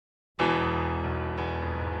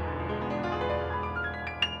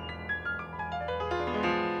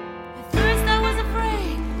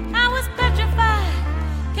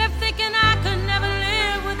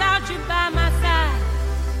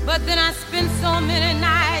But then I spent so many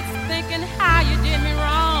nights thinking how you did me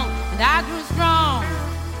wrong, and I grew strong,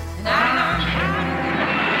 and I learned how.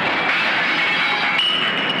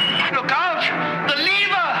 Look out! The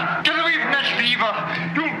lever! Get away from that lever!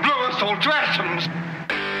 You'll blow us all to atoms!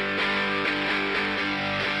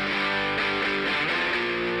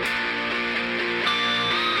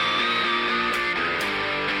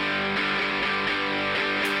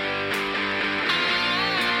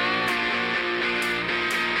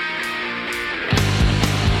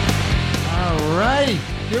 Right,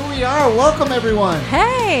 here we are. Welcome, everyone.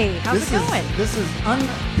 Hey, how's it going? This is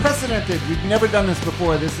unprecedented. We've never done this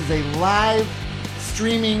before. This is a live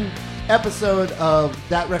streaming episode of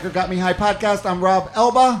That Record Got Me High podcast. I'm Rob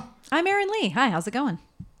Elba. I'm Erin Lee. Hi, how's it going?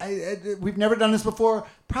 We've never done this before.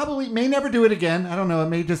 Probably may never do it again. I don't know. It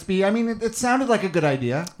may just be. I mean, it sounded like a good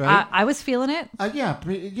idea, right? I was feeling it. Yeah,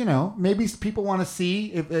 you know, maybe people want to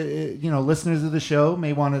see if you know, listeners of the show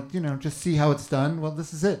may want to, you know, just see how it's done. Well,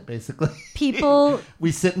 this is it, basically. People,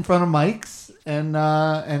 we sit in front of mics and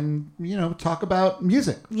you know, talk about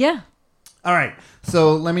music. Yeah. All right,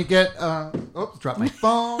 so let me get. Oops, drop my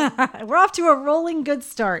phone. We're off to a rolling good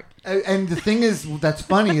start. And the thing is, that's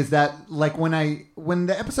funny is that like when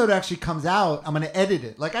the episode actually comes out, I'm going to edit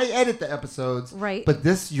it. Like I edit the episodes, right? But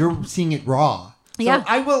this, you're seeing it raw. So yeah,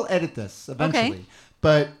 I will edit this eventually. Okay.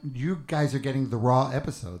 But you guys are getting the raw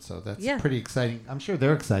episode, so that's pretty exciting. I'm sure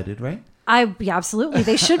they're excited, right? Yeah, absolutely.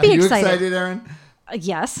 They should be Are you excited. excited, Erin?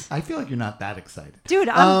 Yes. I feel like you're not that excited. Dude,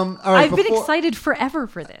 all right, I've been excited forever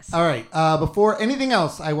for this. All right. Before anything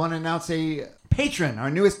else, I want to announce a patron, our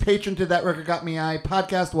newest patron to That Record Got Me High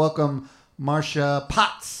podcast. Welcome, Marcia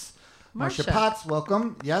Potts. Marcia Potts,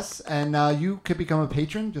 welcome. Yes. And you could become a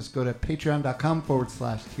patron. Just go to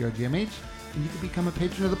patreon.com/TRGMH and you can become a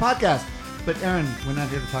patron of the podcast. But Erin, we're not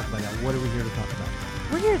here to talk about that. What are we here to talk about?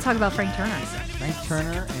 We're here to talk about Frank Turner. Frank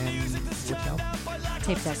Turner and what else?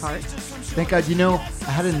 Tape Deck Heart. Thank God. You know,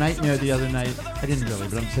 I had a nightmare the other night. I didn't really,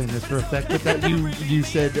 but I'm saying this for effect. But that you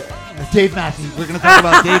said Dave Matthews. We're going to talk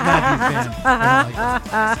about Dave Matthews Band.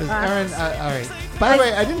 Erin, all right. By the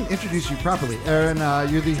way, I didn't introduce you properly. Erin,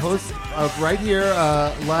 you're the host of Right Here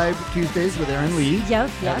Live Tuesdays with Erin Lee. Yep.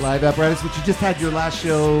 At Live Apparatus, which you just had your last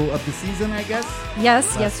show of the season, I guess.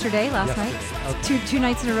 Yes, last night. Okay. Two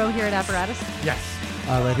nights in a row here at Apparatus. Yes.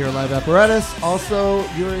 Right here at Live Apparatus. Also,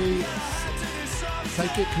 you're a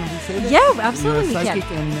psychic, can we say that? Yeah, absolutely. You're a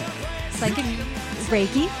psychic and psychic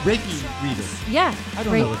Reiki reader. Yeah, I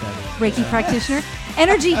don't know what that is. Reiki practitioner,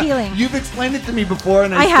 energy healing. You've explained it to me before,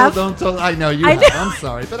 and I still have. don't tell. I know you have. I'm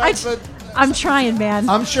sorry, but I'm trying, man.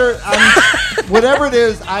 I'm sure. Whatever it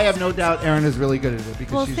is, I have no doubt Erin is really good at it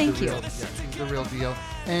because she's thank the real, you. Yeah, she's the real deal.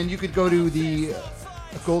 And you could go to the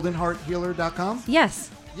goldenhearthealer.com. Yes.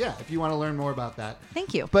 Yeah, if you want to learn more about that.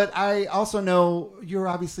 Thank you. But I also know you're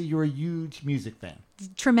a huge music fan.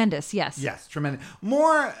 Tremendous, yes. Yes, tremendous.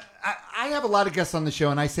 I have a lot of guests on the show,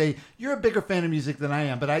 and I say, you're a bigger fan of music than I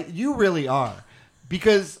am, but you really are.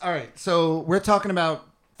 Because, all right, so we're talking about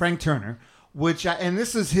Frank Turner, and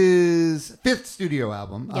this is his 5th studio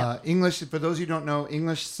album. Yep. English, for those who don't know,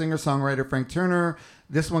 English singer-songwriter Frank Turner.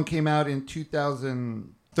 This one came out in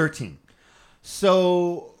 2013.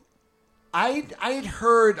 So I had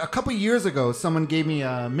heard a couple years ago, someone gave me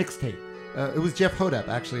a mixtape. It was Jeff Hodep,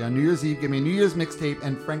 actually, on New Year's Eve. Gave me a New Year's mixtape,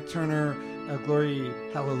 and Frank Turner, Glory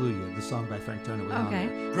Hallelujah, the song by Frank Turner was on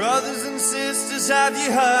it. Brothers and sisters, have you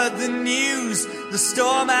heard the news? The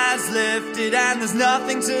storm has lifted and there's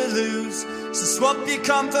nothing to lose. So swap your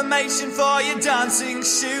confirmation for your dancing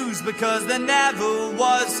shoes, because there never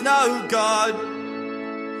was no God.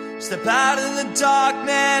 Step out of the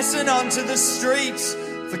darkness and onto the streets.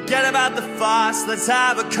 Forget about the fast, let's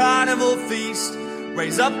have a carnival feast.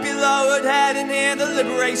 Raise up your lowered head and hear the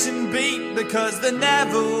liberation beat, because there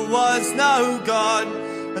never was no God,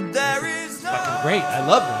 and there is no... Fucking great, I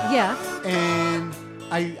love that. Yeah. And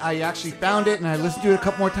I actually found it, and I listened to it a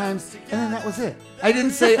couple more times, and then that was it. I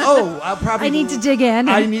didn't say, I'll probably... I need to dig in.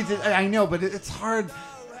 I know, but it's hard.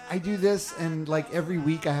 I do this, and like every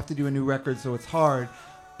week I have to do a new record, so it's hard.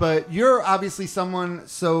 But you're obviously someone,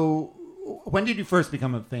 so... When did you first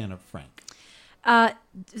become a fan of Frank?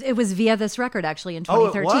 It was via this record, actually, in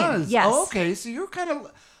 2013. Oh, it was? Yes. Oh, okay, so you're kind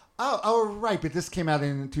of... Oh, right, but this came out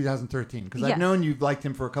in 2013, because I've known you've liked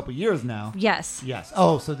him for a couple years now. Yes. Yes.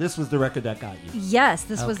 Oh, so this was the record that got you. Yes,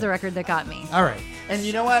 this was the record that got me. All right. And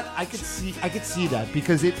you know what? I could see that,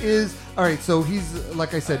 because it is... All right, so he's,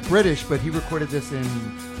 like I said, British, but he recorded this in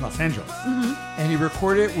Los Angeles. Mm-hmm. And he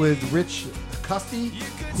recorded it with Rich Custy,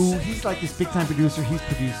 who he's like this big-time producer. He's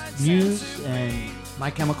produced Muse and My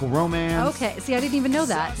Chemical Romance. Okay. See, I didn't even know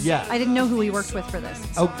that. Yeah. I didn't know who he worked with for this.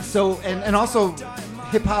 Oh, so, and also...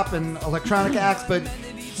 hip hop and electronic acts, but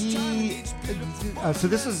he. So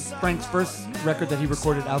this is Frank's first record that he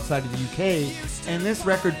recorded outside of the UK, and this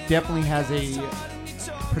record definitely has a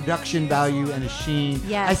production value and a sheen.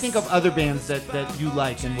 Yes. I think of other bands that you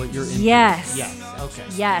like and what you're into. Yes. Yes. Okay.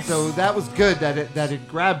 Yes. So that was good that it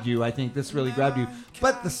grabbed you. I think this really grabbed you.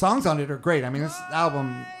 But the songs on it are great. I mean, this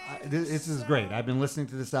album, this is great. I've been listening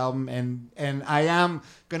to this album, and I am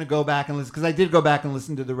going to go back and listen, because I did go back and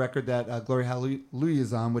listen to the record that Glory Hallelujah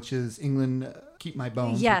is on, which is England Keep My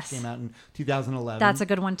Bones, Yes. which came out in 2011. That's a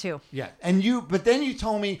good one too. Yeah. But then you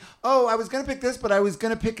told me, oh, I was going to pick this, but I was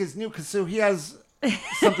going to pick his new, because so he has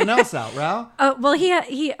something else out, Rao? Well,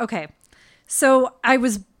 he okay. So I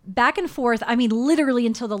was back and forth. I mean, literally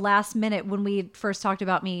until the last minute when we first talked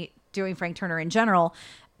about me doing Frank Turner in general.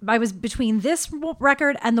 I was between this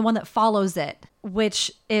record and the one that follows it,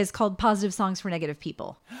 which is called Positive Songs for Negative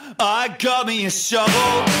People. I got me a shovel,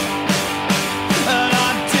 and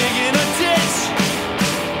I'm digging a ditch,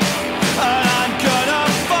 and I'm gonna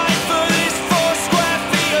fight for this 4 square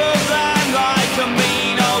feet of land like a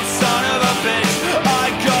mean old son of a bitch. I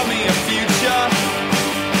got me a future,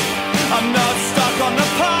 I'm not stuck on the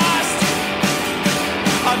past,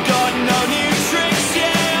 I've got no new tricks,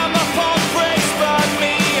 yeah, I'm up on bricks, but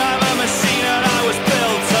me, I'm a machine and I was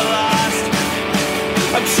built to last.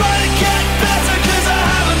 I'm trying to get better cause I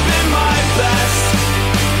haven't been my best.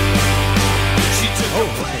 She took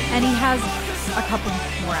And he has a couple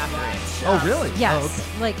more after it. Oh, really? Yes.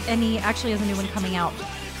 Oh, okay. And he actually has a new one coming out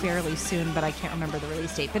fairly soon, but I can't remember the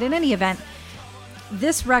release date. But in any event,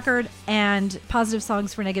 this record and Positive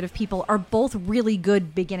Songs for Negative People are both really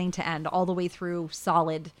good beginning to end, all the way through,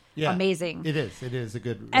 solid, amazing. It is. It is a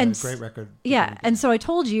good, And great record. Yeah. And so I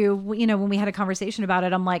told you, when we had a conversation about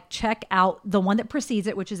it, I'm like, check out the one that precedes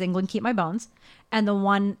it, which is England Keep My Bones, and the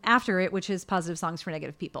one after it, which is Positive Songs for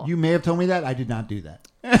Negative People. You may have told me that. I did not do that.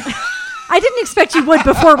 I didn't expect you would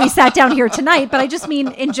before we sat down here tonight, but I just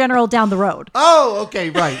mean in general down the road. Oh, okay,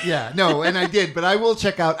 right, yeah, no, and I did, but I will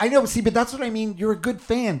check out. I know, see, but that's what I mean. You're a good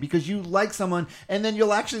fan because you like someone, and then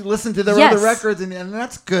you'll actually listen to their Yes. other records, and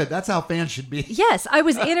that's good. That's how fans should be. Yes, I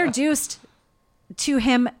was introduced to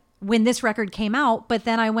him when this record came out, but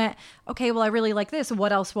then I went, okay, well, I really like this.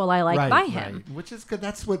 What else will I like by him? Right. Which is good.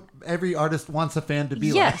 That's what every artist wants a fan to be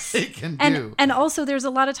Yes. like. They can and, do. And also, there's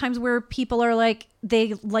a lot of times where people are like,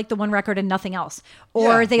 they like the one record and nothing else,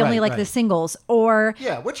 or Yeah, they only right, like the right. singles, or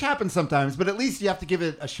Yeah, which happens sometimes, but at least you have to give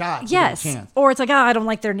it a shot. yes, Give it a chance. or it's like, I don't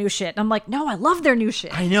like their new shit. And I'm like, no, I love their new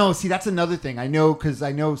shit. I know. See, that's another thing. I know because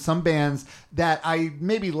I know some bands that I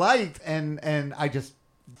maybe liked and I just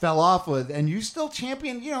fell off with, and you still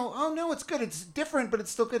champion. Oh no, it's good. It's different, but it's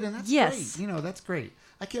still good, and that's Yes. great. That's great.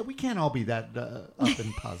 We can't all be that up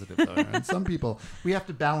and positive though. And some people we have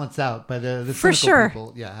to balance out, but the For cynical sure.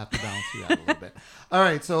 people, have to balance you out a little bit. All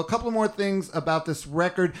right, so a couple more things about this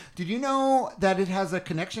record. Did you know that it has a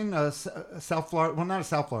connection, a South Florida? Well, not a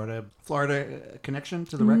South Florida, Florida connection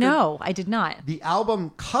to the record. No, I did not. The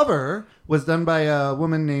album cover was done by a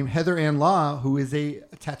woman named Heather Ann Law, who is a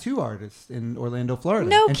tattoo artist in Orlando, Florida.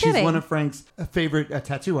 No and kidding. she's one of Frank's favorite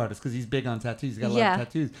tattoo artists because he's big on tattoos. He's got a lot Yeah. of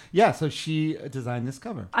tattoos. Yeah, so she designed this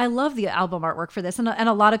cover. I love the album artwork for this, and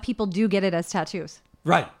a lot of people do get it as tattoos.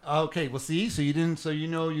 Right. Okay. Well, see, so you didn't, so you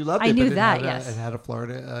loved it. I knew but it that, had yes. It had a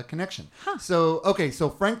Florida connection. So, okay, so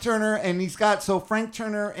Frank Turner, and Frank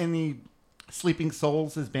Turner and the Sleeping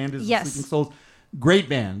Souls, his band is Yes. the Sleeping Souls. Great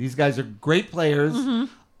band. These guys are great players.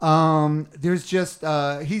 There's just,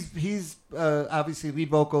 he's obviously lead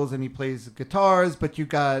vocals and he plays guitars, but you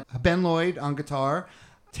got Ben Lloyd on guitar,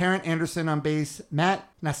 Tarrant Anderson on bass, Matt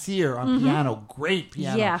Nasir on piano. Great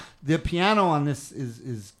piano. Yeah. The piano on this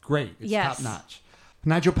is great. It's Yes. top notch.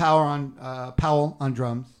 Nigel Powell on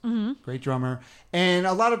drums. Great drummer. And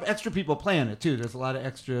a lot of extra people playing it too. There's a lot of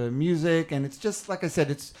extra music, and it's just like I said,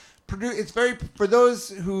 it's very, for those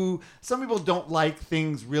who, some people don't like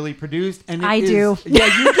things really produced, and I do. Yeah,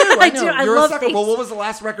 you do. I I know. do. I You're love a sucker. things. Well, what was the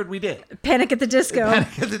last record we did? Panic at the Disco.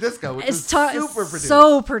 Panic at the Disco, which is It's super produced.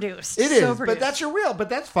 so produced. It is, so but produced. that's your real. But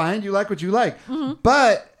that's fine. You like what you like.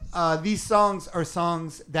 But these songs are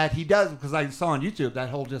songs that he does, because I saw on YouTube that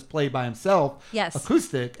he'll just play by himself, Yes.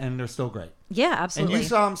 acoustic, and they're still great. Yeah, absolutely. And you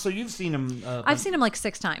saw him, so you've seen him. I've seen him like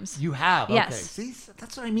 6 times. You have. Yes. Okay. See,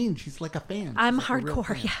 that's what I mean. She's like a fan. I'm She's like a real hardcore,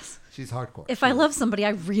 fan. yes. She's hardcore. If I love somebody, I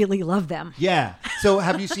really love them. Yeah. So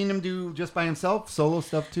have you seen him do just by himself solo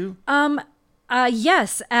stuff too?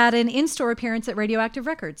 Yes, at an in-store appearance at Radioactive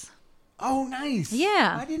Records. Oh, nice.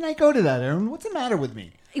 Yeah. Why didn't I go to that, Aaron? What's the matter with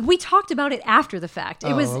me? We talked about it after the fact.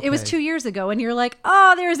 It was okay. 2 years ago, and you're like,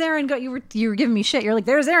 "Oh, there's Aaron." You were giving me shit. You're like,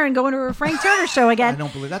 "There's Aaron going to a Frank Turner show I again."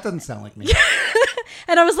 don't believe that. Doesn't sound like me.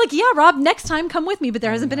 And I was like, yeah, Rob, next time come with me. But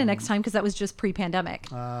there hasn't been a next time because that was just pre-pandemic.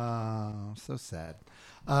 Oh, so sad.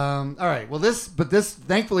 All right. Well,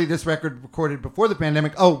 thankfully, this record recorded before the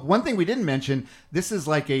pandemic. Oh, one thing we didn't mention, this is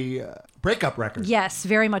like a breakup record. Yes,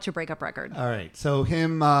 very much a breakup record. All right. So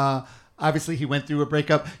him, obviously he went through a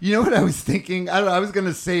breakup. You know what I was thinking? I don't know. I was going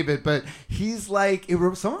to save it, but he's like,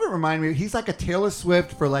 some of it reminded me, he's like a Taylor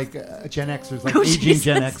Swift for like Gen Xers, like aging Jesus.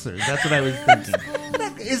 Gen Xers. That's what I was thinking.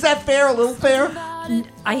 Is that fair? A little fair?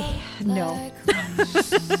 No.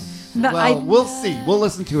 Well, we'll see. We'll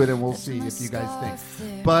listen to it and we'll see if you guys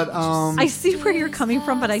think. But I see where you're coming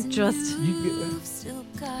from, but I just you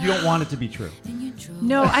don't want it to be true.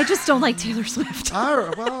 no. I just don't like Taylor Swift. All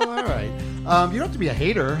right. Well, all right. You don't have to be a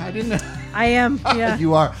hater. I didn't. I am. Yeah,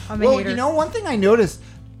 You are. I'm a hater. You know, one thing I noticed,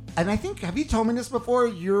 and I think, have you told me this before?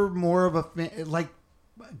 You're more of a like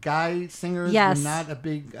guy singers. Yes. You're not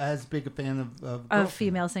as big a fan of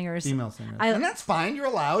female singers. Female singers, and that's fine. You're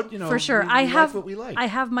allowed. You know, For sure. we I like have what we like. I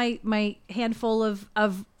have my handful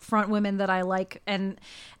of front women that I like, and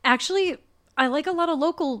actually I like a lot of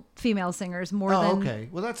local female singers more Oh, than okay.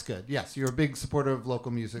 Well, that's good. Yes, you're a big supporter of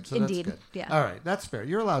local music, so Indeed. that's good. Yeah. All right, that's fair.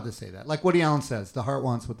 You're allowed to say that. Like Woody Allen says, the heart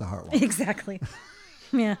wants what the heart wants. exactly.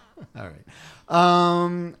 Yeah. All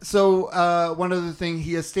right. So one other thing,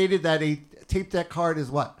 he has stated that a tape deck card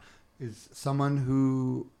is what? Is someone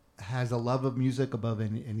who has a love of music above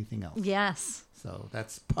anything else. Yes. So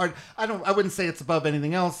that's part. I wouldn't say it's above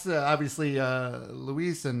anything else. Obviously,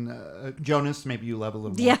 Luis and Jonas, maybe you love a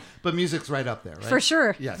little more. Yeah. But music's right up there, right? For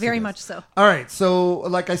sure. Yes, Very it is. much so. All right. So,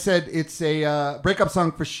 like I said, it's a breakup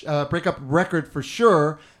song breakup record for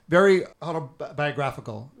sure. Very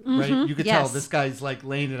autobiographical, right? You could tell yes. this guy's like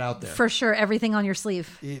laying it out there. For sure. Everything on your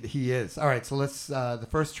sleeve. He is. All right, so let's. The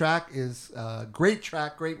first track is a great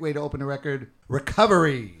track, great way to open a record.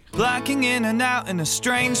 Recovery. Blacking in and out in a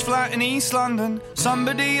strange flat in East London.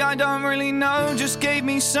 Somebody I don't really know just gave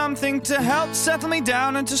me something to help settle me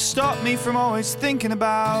down and to stop me from always thinking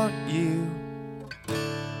about you.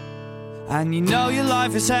 And you know your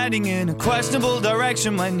life is heading in a questionable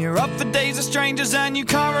direction when you're up for days of strangers and you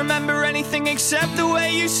can't remember anything except the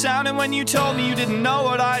way you sounded when you told me you didn't know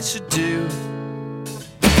what I should do.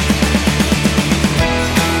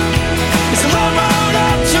 It's a long road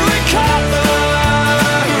up to recovery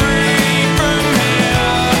from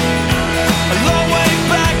here, a long way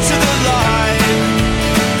back to the light.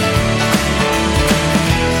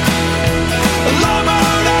 A long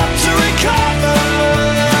road up to recovery.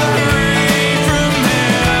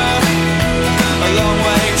 A long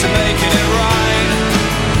way to making it right.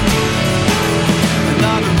 And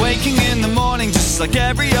I've been waking in the morning just like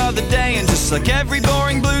every other day, and just like every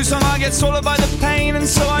boring blues song I get swallowed by the pain, and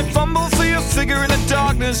so I fumble for your figure in the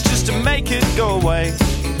darkness just to make it go away.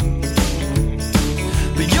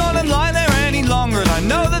 But you're not lying there any longer, and I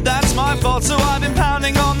know that that's my fault, so I've been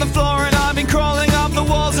pounding on the floor and I've been crawling up the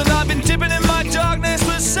walls, and I've been dipping in my darkness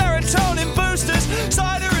with serotonin boosters,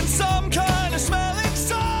 cider and some kind of smelling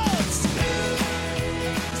salts.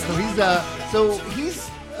 So he's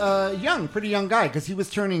young, pretty young guy, because he was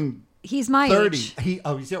turning He's my 30. age. He's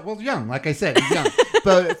young. Like I said, he's young.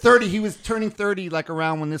 But 30, he was turning 30 like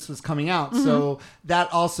around when this was coming out. Mm-hmm. So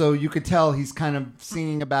that also, you could tell he's kind of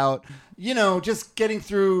singing about, just getting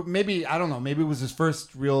through. Maybe I don't know. Maybe it was his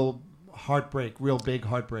first real big heartbreak,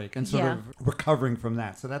 and sort of recovering from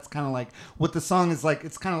that. So that's kind of like what the song is like.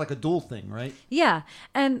 It's kind of like a dual thing, right? Yeah.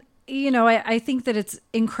 And, I think that it's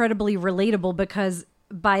incredibly relatable because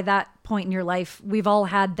by that point in your life, we've all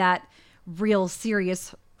had that real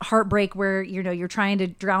serious heartbreak where, you're trying to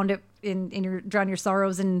drown your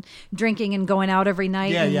sorrows and drinking and going out every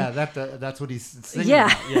night. That's what he's singing Yeah.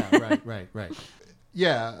 about. Yeah, right.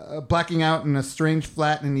 Yeah, blacking out in a strange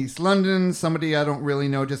flat in East London. Somebody I don't really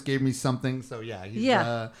know just gave me something. So he's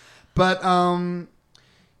a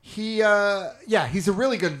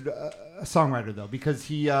really good songwriter though, because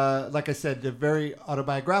he, like I said, they're very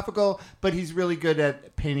autobiographical, but he's really good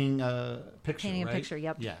at painting a picture. Painting right? a picture,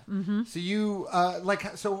 yep. Yeah. Mm-hmm. So you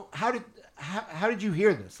how did you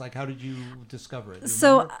hear this? Like, how did you discover it?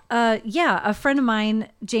 So, a friend of mine,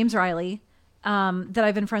 James Riley, that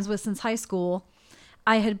I've been friends with since high school,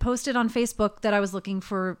 I had posted on Facebook that I was looking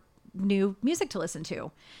for new music to listen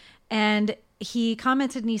to. And he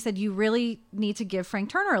commented and he said, you really need to give Frank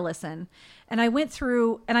Turner a listen. And I went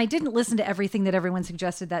through, and I didn't listen to everything that everyone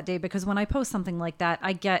suggested that day, because when I post something like that,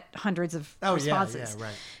 I get hundreds of responses. Yeah,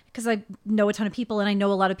 right. Because I know a ton of people and I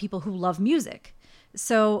know a lot of people who love music.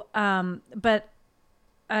 So, but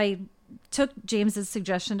I took James's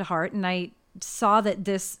suggestion to heart, and I saw that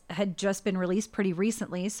this had just been released pretty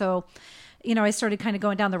recently. So, I started kind of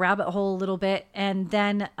going down the rabbit hole a little bit, and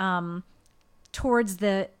then towards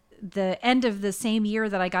the end of the same year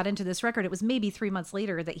that I got into this record, it was maybe 3 months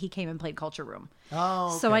later that he came and played Culture Room. Oh,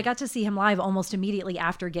 okay. So I got to see him live almost immediately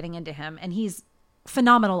after getting into him, and he's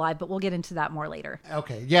phenomenal live, but we'll get into that more later.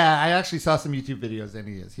 Okay. Yeah, I actually saw some YouTube videos, and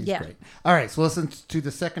he's Yeah. great. All right, so listen to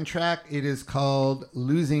the second track. It is called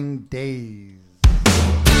Losing Days.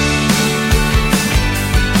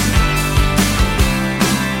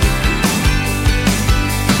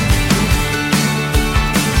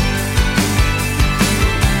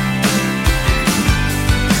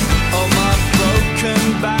 Oh, my broken,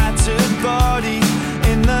 battered body.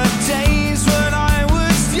 In the days when I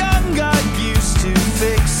was younger, used to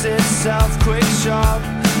fix itself quick, sharp.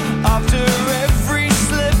 After every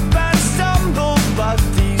slip and stumble, but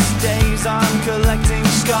these days I'm collecting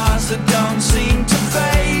scars that don't seem to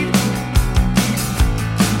fade.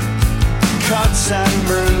 Cuts and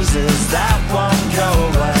bruises that won't go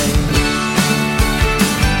away.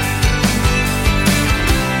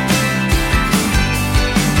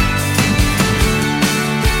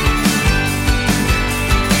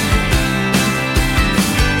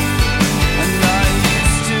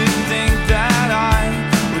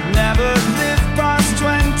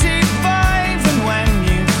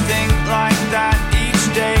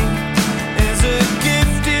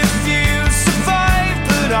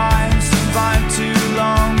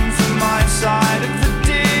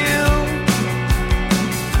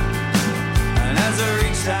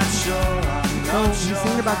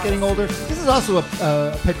 About getting older. This is also a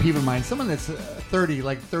pet peeve of mine. Someone that's 30,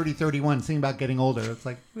 like 30, 31, singing about getting older. It's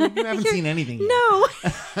like, you haven't seen anything yet. No.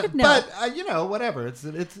 No. But, whatever. It's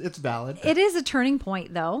valid. It is a turning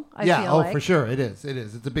point, though, I yeah, feel like. for sure. It is.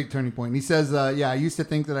 It's a big turning point. And he says, I used to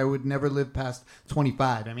think that I would never live past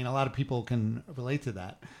 25. I mean, a lot of people can relate to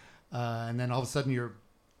that. And then all of a sudden you're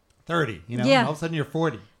 30, Yeah. and all of a sudden you're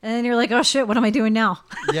 40. And then you're like, oh, shit, what am I doing now?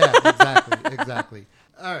 Yeah, exactly.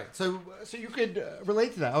 All right, so you could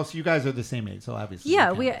relate to that. Oh, so you guys are the same age, so obviously.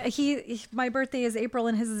 Yeah, my birthday is April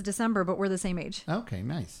and his is December, but we're the same age. Okay,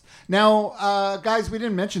 nice. Now, guys, we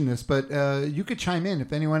didn't mention this, but you could chime in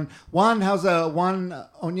if anyone. Juan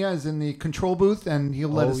Onya is in the control booth, and he'll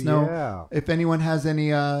let us know if anyone has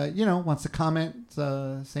any, wants to comment,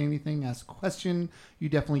 say anything, ask a question. You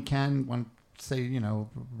definitely can. Say,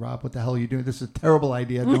 Rob, what the hell are you doing? This is a terrible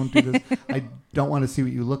idea. Don't do this. I don't want to see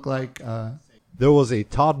what you look like. There was a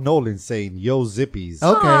Todd Nolan saying, "Yo, Zippies." Okay,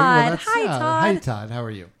 well, Todd. Hi, Todd. Hi, Todd. How are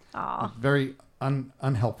you? Aw. Very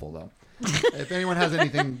unhelpful, though. If anyone has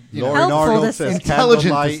anything Lauren Helpful Arnold to says say. intelligent to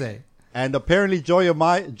Candlelight. say. And apparently Joey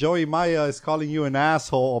Maya is calling you an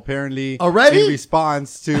asshole, apparently. Already? In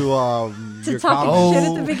response to To your talk comment. shit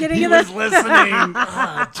at the beginning he of was this. listening.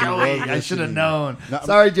 Joey, I should have known. Now-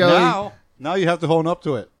 Sorry, Joey. Now you have to own up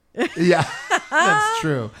to it. Yeah, that's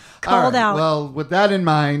true. Called All right, out. Well, with that in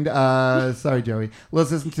mind, sorry, Joey.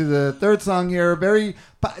 Let's listen to the third song here.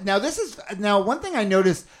 Now one thing I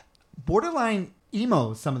noticed, borderline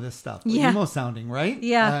emo, some of this stuff. Yeah. Emo sounding, right?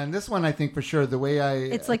 Yeah. And this one, I think for sure, the way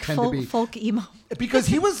It's like tend to be. folk emo. Because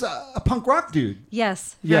he was a punk rock dude.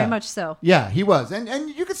 Yes, Yeah. very much so. Yeah, he was. And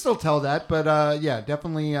you could still tell that, but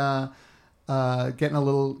definitely getting a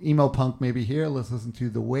little emo punk maybe here. Let's listen to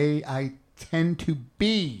The Way I Tend to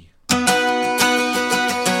Be.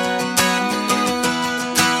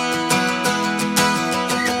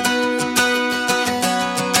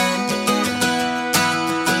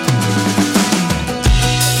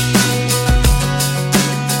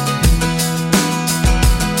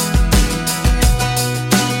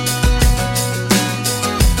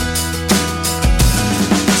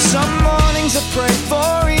 Some mornings I pray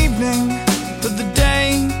for evening, for the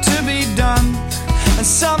day to be done. And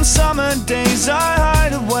some summer days I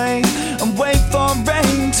hide away and wait for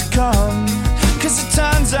rain to come. 'Cause it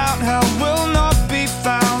turns out hell will not be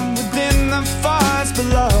found within the fires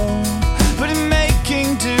below, but in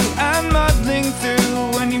making do and muddling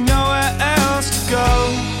through when you've nowhere else to go.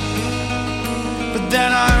 But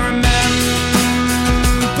then I remember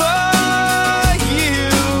you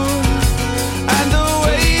and the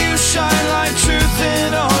way you shine like truth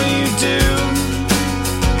in all you do.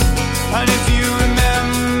 And if you remember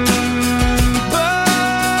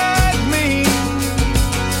me,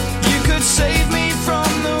 you could save me from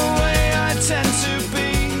the way I tend to be.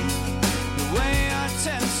 The way I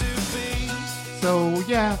tend to be. So,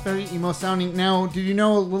 yeah, very emo sounding. Now, did you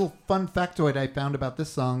know a little fun factoid I found about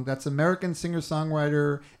this song? That's American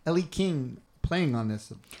singer-songwriter Ellie King playing on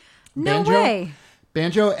this. No banjo. way.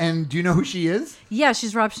 banjo. And do you know who she is? Yeah,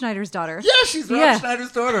 she's Rob Schneider's daughter. Yeah, she's Rob Yeah.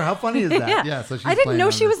 Schneider's daughter. How funny is that? Yeah, so she's I didn't playing know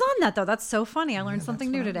on she this. was on that though. That's so funny. I learned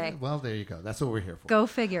something new today. Well, there you go. That's what we're here for. Go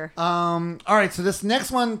figure. All right, so this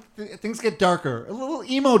next one, things get darker, a little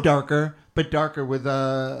emo darker, but darker with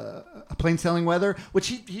a Plain Sailing Weather, which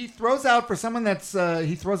he throws out for someone that's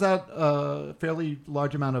he throws out a fairly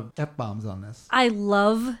large amount of F-bombs on this.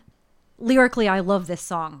 Lyrically, I love this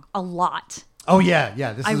song a lot. Oh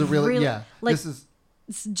yeah. This I is a really really- yeah. like- This is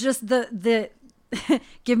It's just the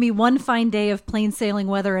give me one fine day of plain sailing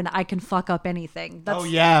weather and I can fuck up anything. That's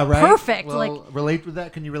right. perfect. Well, Like relate with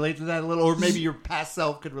that. Can you relate to that a little, or maybe your past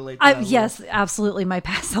self could relate to that? a little? yes, absolutely. My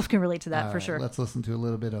past self can relate to that All for right, sure. Let's listen to a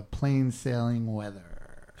little bit of Plain Sailing Weather.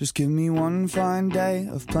 Just give me one fine day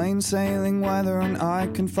of plain sailing weather and I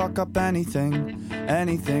can fuck up anything.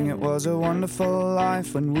 Anything. It was a wonderful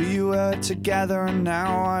life when we were together, and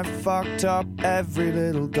now I've fucked up every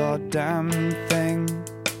little goddamn thing.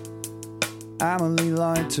 Emily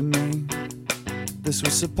lied to me. This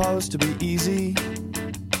was supposed to be easy.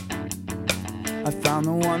 I found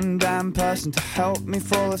the one damn person to help me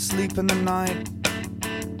fall asleep in the night.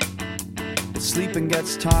 But sleeping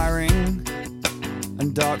gets tiring,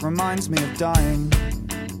 and dark reminds me of dying.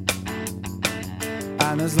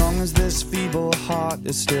 And as long as this feeble heart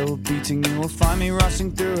is still beating, you will find me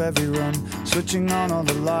rushing through every run, switching on all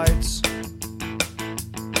the lights.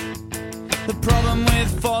 The problem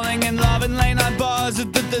with falling in love in late night bars is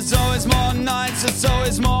that there's always more nights, there's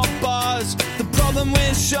always more bars. The problem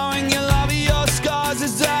with showing your lover your scars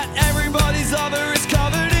is that everybody's lover is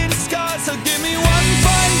covered in scars. So give me one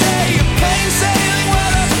fine day of plain sailing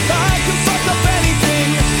weather, I can fuck up anything,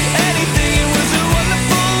 anything. It was a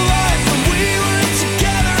wonderful life when we were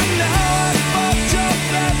together, and now I fucked up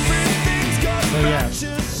everything's got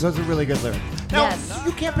fractures. Those are really good lyrics. Now, Yes.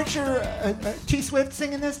 you can't picture T Swift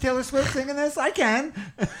singing this, Taylor Swift singing this. I can.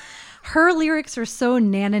 Her lyrics are so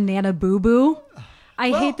nana boo boo.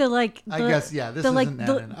 I Well, hate the like. I the- guess, yeah, this the like isn't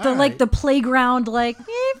the, nana. the All like right. the playground like.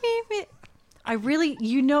 I really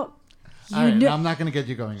All right, know I'm not going to get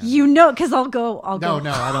you going on. because I'll go. No,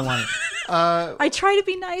 I don't want it. I try to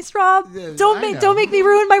be nice, Rob. Yeah, Don't I make know. don't make me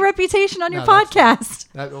ruin my reputation on your No, that's podcast.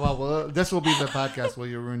 Well, this will be the podcast where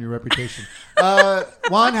you ruin your reputation.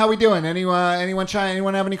 Juan, how we doing? Anyone shy?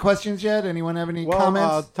 Anyone have any questions yet? Anyone have any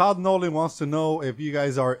comments? Todd Nolan wants to know if you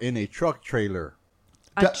guys are in a truck trailer.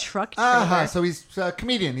 A truck trailer. So he's a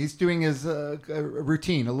comedian. He's doing his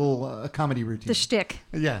routine, a little comedy routine. The shtick,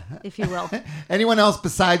 Yeah. if you will. Anyone else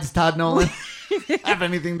besides Todd Nolan have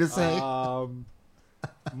anything to say?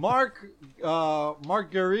 Mark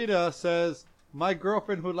Garita says, my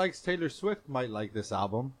girlfriend who likes Taylor Swift might like this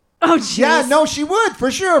album. Oh, jeez. Yeah, no, she would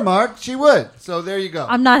for sure, Mark. She would. So there you go.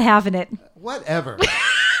 I'm not having it. Whatever.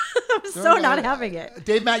 I'm so not having it.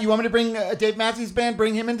 Dave you want me to bring Dave Matthews Band?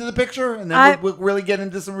 Bring him into the picture, and then we'll really get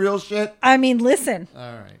into some real shit. I mean, listen. All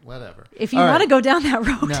right, whatever. If you All want to right. go down that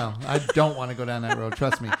road. No, I don't want to go down that road.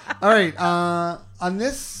 Trust me. All right. On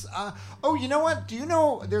this, you know what? Do you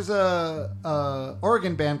know there's a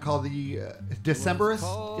Oregon band called the Decemberists?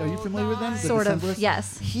 Are you familiar with them? The Sort of, Decemberists?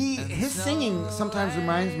 yes. His singing sometimes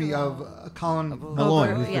reminds me of Colin Malloy,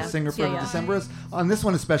 who's yeah. the singer for Yeah, the yeah. Decemberists. On this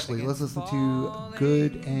one especially, let's listen to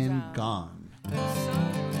 "Good and Gone."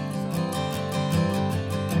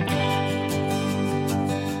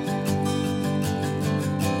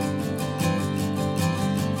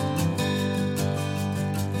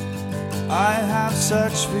 I have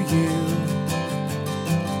searched for you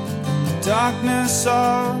in the darkness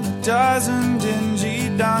of a dozen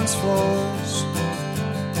dingy dance floors,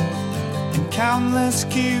 in countless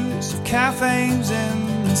queues of cafes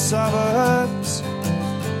in the suburbs,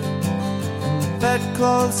 in the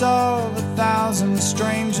bedclothes of 1,000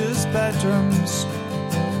 strangers' bedrooms.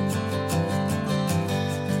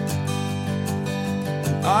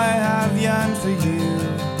 And I have yearned for you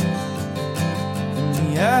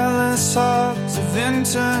the airless hubs of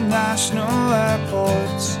international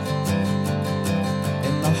airports,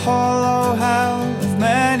 in the hollow hell of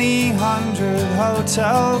many hundred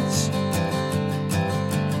hotels,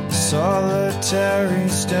 the solitary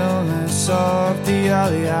stillness of the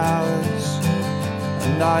early hours,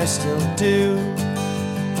 and I still do.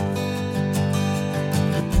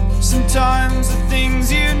 Sometimes the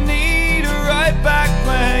things you need are right back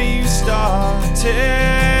where you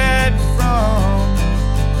started from.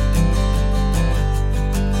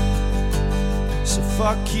 So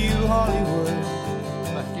fuck you, Hollywood.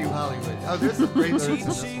 Fuck you, Hollywood. Oh, there's some great lyrics in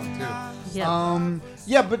this one too. Yeah.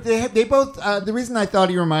 Yeah, but they both. The reason I thought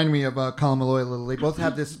he reminded me of Colin Malloy a little, they both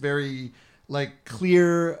have this very like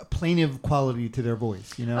clear, plaintive quality to their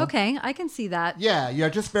voice. You know? Okay, I can see that. Yeah,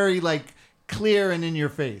 just very like clear and in your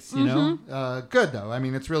face, you know? Good, though. I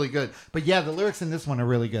mean, it's really good. But yeah, the lyrics in this one are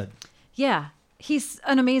really good. Yeah, he's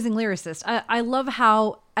an amazing lyricist. I love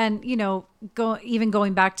how, and you know,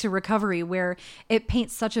 going back to Recovery, where it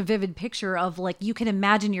paints such a vivid picture of like you can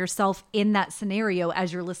imagine yourself in that scenario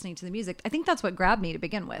as you're listening to the music. I think that's what grabbed me to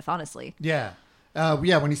begin with, honestly. Yeah.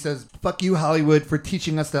 When he says, "Fuck you, Hollywood, for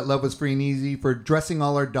teaching us that love was free and easy, for dressing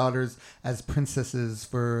all our daughters as princesses,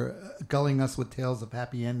 for gulling us with tales of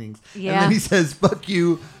happy endings." Yeah. And then he says, "Fuck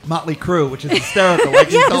you, Motley Crue," which is hysterical. Like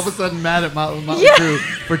he's all of a sudden mad at Motley Crue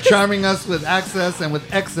for charming us with access and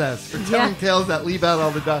with excess, for telling tales that leave out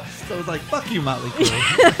all the daughters. So it was like, "Fuck you, Motley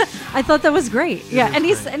Crue." I thought that was great.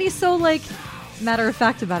 He's so like matter of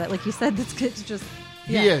fact about it. Like you said, it's just.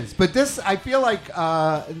 He is. But this, I feel like,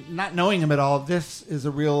 not knowing him at all, this is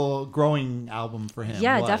a real growing album for him.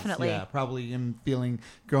 Yeah, definitely. Yeah, probably him feeling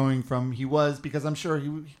growing from because I'm sure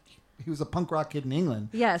he was a punk rock kid in England.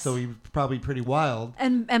 Yes. So he was probably pretty wild.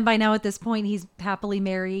 And by now at this point, he's happily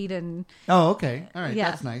married and... Oh, okay. All right. Yeah.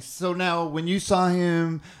 That's nice. So now when you saw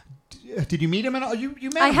him... Did you meet him at all? You met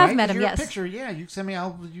him, I have right? met him, yes. Picture, yeah. You sent me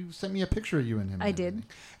a picture of you and him. I did.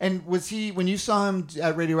 And was he, when you saw him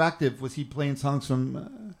at Radioactive, was he playing songs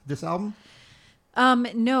from this album?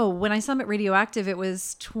 No, when I saw him at Radioactive, it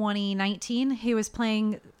was 2019. He was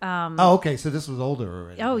playing. Oh, okay. So this was older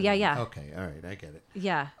already. Oh, yeah. Okay, all right, I get it.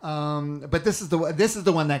 Yeah. But this is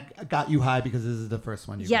the one that got you high because this is the first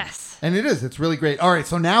one. Yes. And it is. It's really great. All right.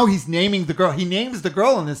 So now he's naming the girl. He names the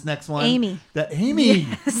girl in this next one. Amy. Amy.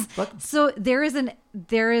 Yes. So there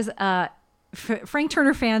is Frank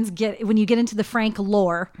Turner fans when you get into the Frank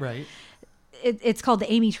lore. Right. It's called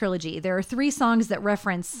the Amy trilogy. There are 3 songs that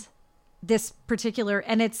reference this particular,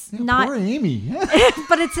 and it's not poor Amy,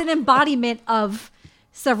 but it's an embodiment of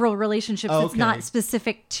several relationships. Okay. It's not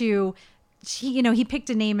specific to, he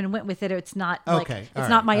picked a name and went with it. It's not like, Okay. it's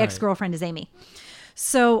not my ex-girlfriend is Amy.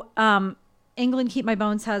 So, England Keep My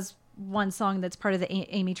Bones has one song that's part of the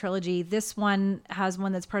Amy trilogy. This one has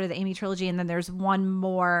one that's part of the Amy trilogy. And then there's one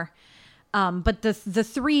more, but the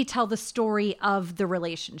 3 tell the story of the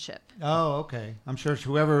relationship. Oh, okay. I'm sure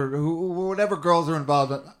whatever girls are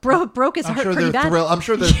involved, Broke his I'm heart sure pretty they're bad. thrilled. I'm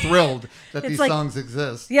sure they're thrilled that these like- songs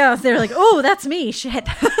exist. Yeah, they're like, oh, that's me. Shit.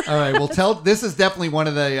 All right. Well, this is definitely one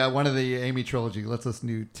of the Amy trilogy. Let's listen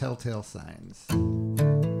to Telltale Signs.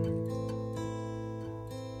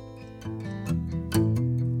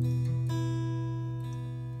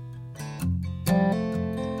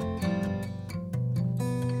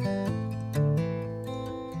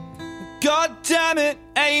 God damn it,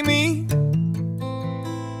 Amy,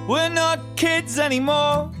 we're not kids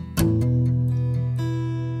anymore.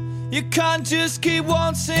 You can't just keep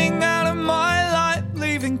waltzing out of my life,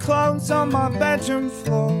 leaving clothes on my bedroom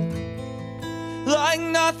floor. Like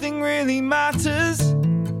nothing really matters,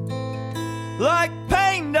 like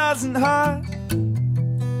pain doesn't hurt.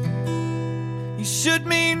 You should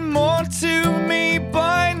mean more to me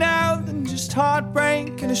by now than just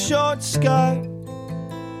heartbreak and a short skirt.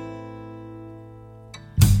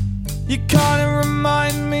 You kinda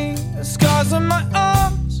remind me of scars on my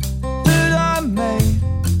arms that I made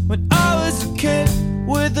when I was a kid,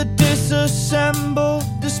 with a disassembled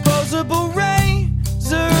disposable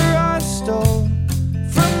razor I stole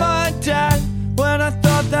from my dad, when I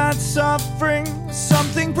thought that suffering was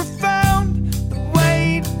something profound that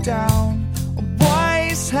weighed down on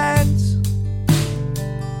wise heads,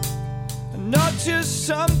 and not just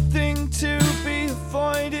something to be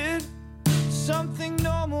avoided, something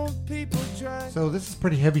normal people dread. So this is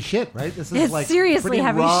pretty heavy shit, right? This is It's like seriously pretty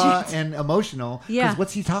heavy raw shit. and emotional. 'Cause Yeah.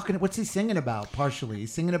 What's he singing about? Partially,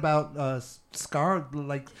 he's singing about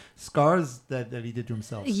scars that he did to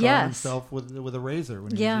himself. Scarring Yes. himself with a razor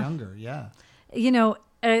when he Yeah. was younger. Yeah.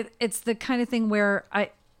 It's the kind of thing where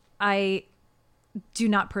I do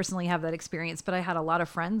not personally have that experience, but I had a lot of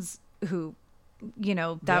friends who,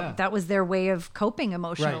 that was their way of coping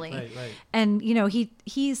emotionally. Right. And,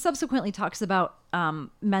 he subsequently talks about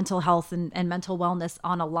mental health and mental wellness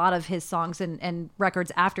on a lot of his songs and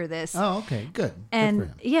records after this. Oh, okay. Good. And Good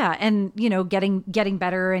for him. yeah, and getting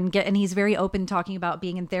better and he's very open talking about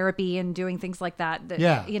being in therapy and doing things like that.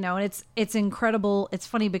 Yeah. And it's incredible. It's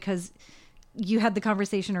funny because you had the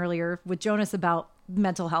conversation earlier with Jonas about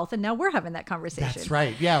mental health, and now we're having that conversation. That's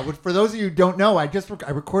right. Yeah. For those of you who don't know, I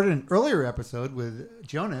recorded an earlier episode with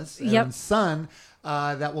Jonas and Yep. son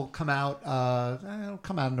that will come out. It'll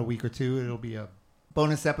come out in a week or two. It'll be a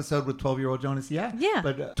bonus episode with 12-year-old Jonas. Yeah. Yeah.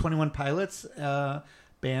 But 21 Pilots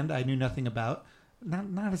band I knew nothing about.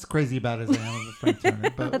 Not as crazy about it as I am with Frank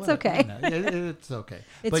Turner, but That's whatever, okay. It's okay.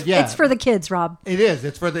 It's, but yeah, it's for the kids, Rob. it is.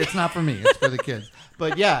 It's not for me. It's for the kids.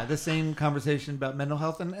 But yeah, the same conversation about mental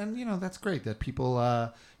health, and that's great that people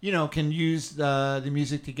can use the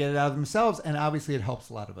music to get it out of themselves, and obviously it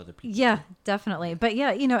helps a lot of other people. Yeah, definitely. But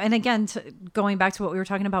yeah, and again, going back to what we were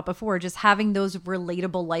talking about before, just having those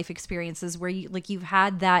relatable life experiences where you've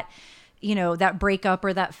had that. That breakup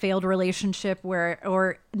or that failed relationship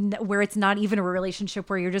where it's not even a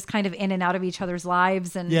relationship, where you're just kind of in and out of each other's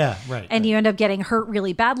lives, and you end up getting hurt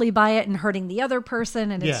really badly by it and hurting the other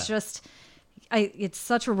person, and it's just it's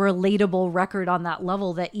such a relatable record on that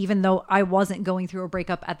level that even though I wasn't going through a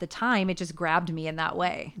breakup at the time, it just grabbed me in that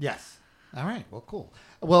way. Yes. All right. Well, cool.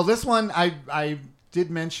 Well, this one I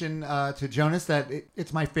did mention to Jonas that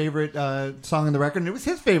it's my favorite song on the record, and it was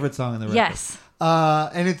his favorite song on the record. Yes.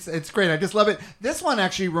 And it's great. I just love it. This one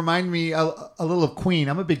actually reminded me a little of Queen.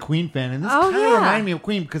 I'm a big Queen fan, and this kind of reminded me of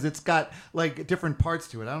Queen because it's got like different parts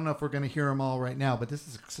to it. I don't know if we're going to hear them all right now, but this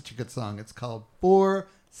is such a good song. It's called 4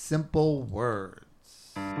 Simple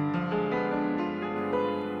Words.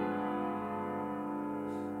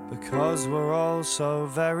 Because we're all so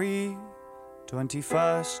very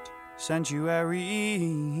 21st century,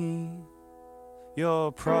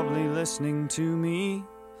 you're probably listening to me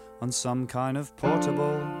on some kind of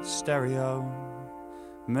portable stereo.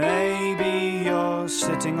 Maybe you're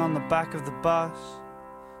sitting on the back of the bus,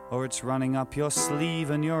 or it's running up your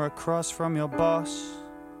sleeve and you're across from your boss,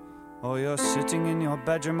 or you're sitting in your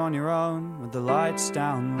bedroom on your own with the lights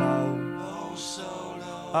down low. Oh, so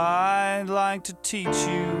low. I'd like to teach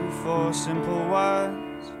you 4 simple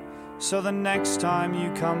words, so the next time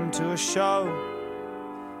you come to a show,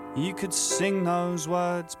 you could sing those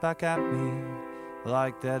words back at me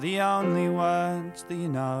like they're the only words that you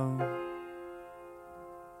know.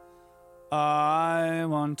 I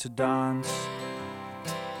want to dance.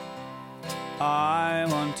 I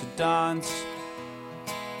want to dance.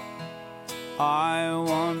 I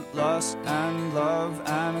want lust and love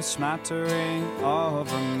and a smattering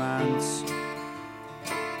of romance.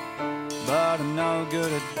 But I'm no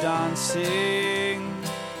good at dancing,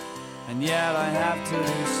 and yet I have to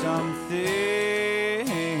do something.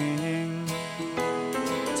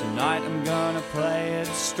 Tonight I'm gonna play it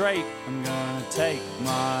straight. I'm gonna take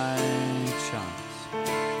my chance.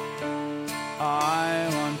 I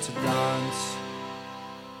want to dance.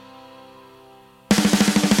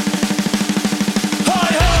 Hi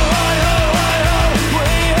ho, hi ho, hi ho.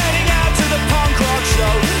 We're heading out to the punk rock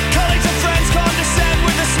show. Colleagues and friends condescend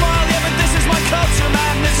with a smile. Yeah, but this is my culture,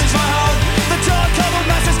 man. This is my home. The dark-covered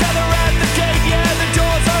masses gather at the gate. Yeah, the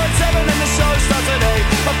doors are at 7 and the show starts at 8.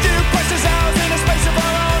 A few precious hours in a space of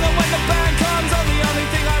our own. And when the band comes on, the only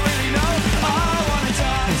thing I really know, I wanna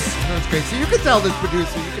dance. That's great. So you could tell this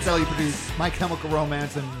producer, you could tell he produced My Chemical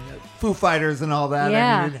Romance and Foo Fighters and all that.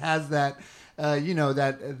 Yeah. I mean, it has that,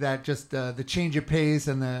 that just the change of pace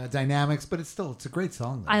and the dynamics, but it's a great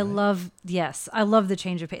song. Though, I right? love the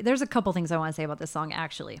change of pace. There's a couple things I want to say about this song,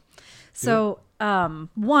 actually. So,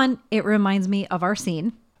 one, it reminds me of our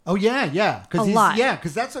scene. Oh yeah, A lot. Yeah,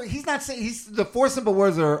 because that's what he's not saying. He's the 4 simple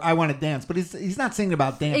words are I want to dance, but he's not singing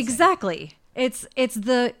about dancing. Exactly. It's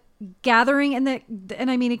the gathering and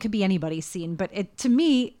I mean it could be anybody's scene, but to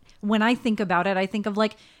me, when I think about it, I think of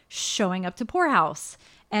like showing up to Poorhouse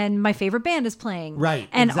and my favorite band is playing. Right.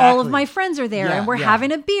 And exactly. all of my friends are there and we're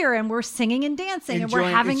having a beer and we're singing and dancing and we're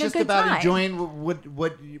having a good time. It's just about enjoying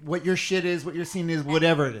what your shit is, what your scene is,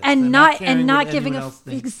 whatever it is. And not giving not a giving a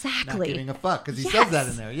fuck because he says that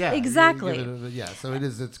in there. Yeah. Exactly. So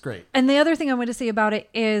it's great. And the other thing I want to say about it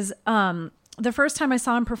is the first time I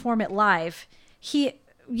saw him perform it live,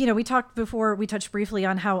 we talked before, we touched briefly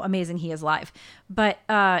on how amazing he is live, but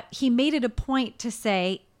he made it a point to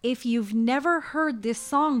say, if you've never heard this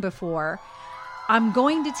song before, I'm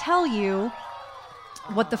going to tell you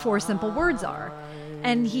what the 4 simple words are.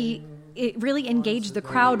 And it really engaged the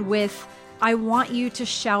crowd with, I want you to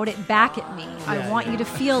shout it back at me. I want you to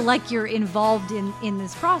feel like you're involved in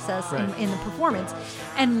this process, in the performance.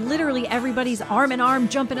 And literally everybody's arm in arm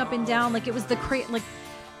jumping up and down. Like it was the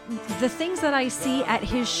things that I see at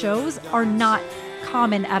his shows are not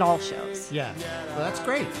common at all shows. Yeah. Well, that's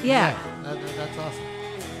great. Yeah. That's awesome.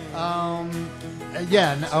 All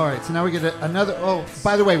right. So now we get another. Oh,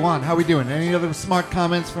 by the way, Juan, how are we doing? Any other smart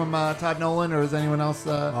comments from Todd Nolan, or is anyone else?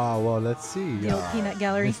 Well, let's see. The old peanut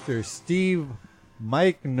gallery. Mr. Steve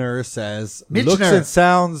Meichner says, Mitchner. looks and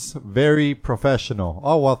sounds very professional.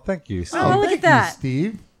 Oh, well, thank you, Steve. Oh, look thank at that. you,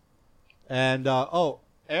 Steve. And,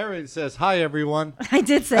 Aaron says, hi, everyone. I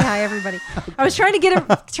did say hi, everybody. I was trying to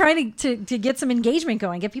get to get some engagement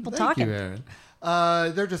going, get people Thank talking. you, Aaron.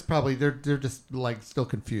 They're just probably they're just like still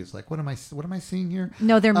confused. Like, what am I seeing here?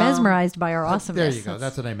 No, they're mesmerized by our awesomeness. There you go.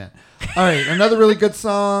 That's what I meant. All right, another really good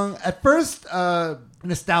song. At first,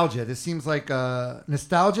 nostalgia. This seems like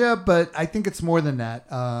nostalgia, but I think it's more than that.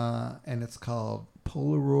 And it's called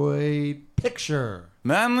Polaroid Picture.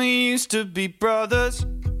 Man, we used to be brothers,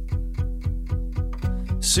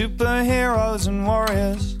 superheroes and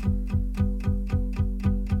warriors,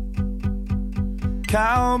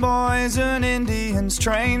 cowboys and Indians,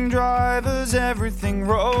 train drivers, everything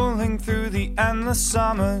rolling through the endless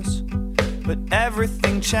summers. But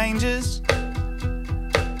everything changes.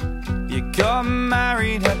 You got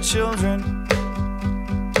married, had children,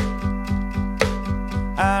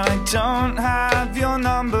 and I don't have your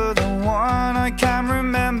number. The one I can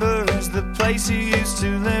remember is the place you used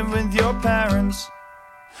to live with your parents.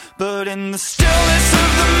 But in the stillness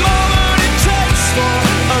of the moment, it takes for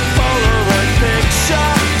a Polaroid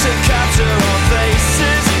picture to capture our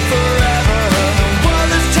faces forever. The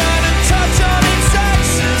world has turned a touch on its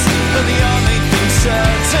axis, but the only thing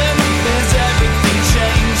certain is everything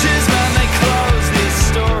changes when they close the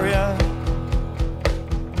Astoria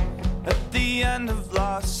at the end of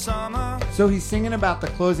last summer. So he's singing about the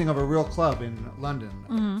closing of a real club in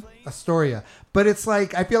London, Astoria. But it's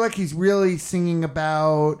like, I feel like he's really singing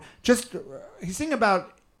about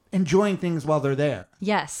enjoying things while they're there.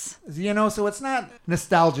 Yes. You know, so it's not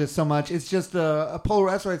nostalgia so much. It's just a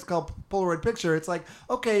Polaroid. That's why it's called Polaroid Picture. It's like,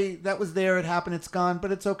 okay, that was there. It happened. It's gone.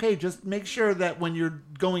 But it's okay. Just make sure that when you're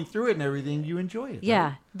going through it and everything, you enjoy it. Yeah.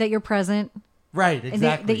 Right? That you're present. Right. And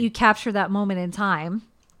Exactly. that you capture that moment in time.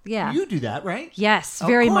 Yeah. You do that, right? Yes. Of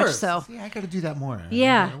Very much course. so. Yeah, I got to do that more.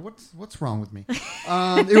 Yeah. What's wrong with me?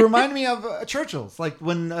 It reminded me of Churchill's. Like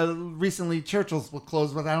when recently Churchill's was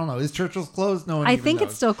closed, but I don't know. Is Churchill's closed? No one I even think knows.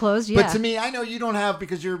 it's still closed. Yeah. But to me, I know you don't have,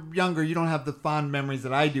 because you're younger, you don't have the fond memories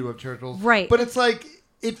that I do of Churchill's. Right. But it's like,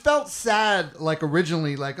 it felt sad, like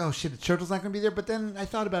originally, like, oh shit, Churchill's not going to be there. But then I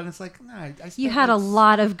thought about it, and it's like, nah, I spent you had a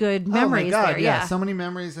lot of good memories oh my God, there. yeah. Yeah. So many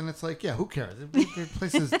memories, and it's like, yeah, who cares? The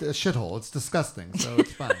place is a shithole. It's disgusting, so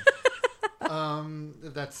it's fine.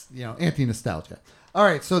 That's, anti-nostalgia. All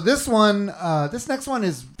right, so this next one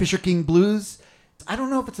is Fisher King Blues. I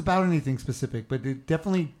don't know if it's about anything specific, but it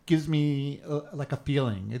definitely gives me like a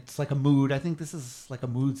feeling. It's like a mood. I think this is like a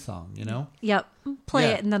mood song, you know? Yep. Play Yeah.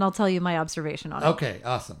 it, and then I'll tell you my observation on it. Okay,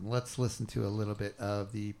 awesome. Let's listen to a little bit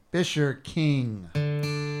of the Fisher King.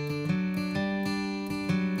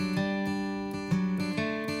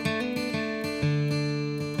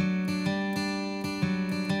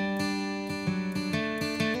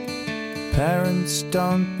 Parents,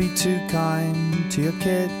 don't be too kind to your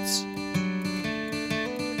kids,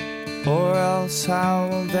 or else how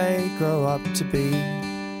will they grow up to be?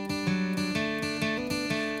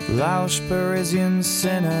 Lausch Parisian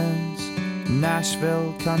sinners,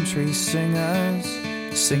 Nashville country singers,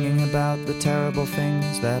 singing about the terrible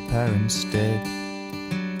things their parents did.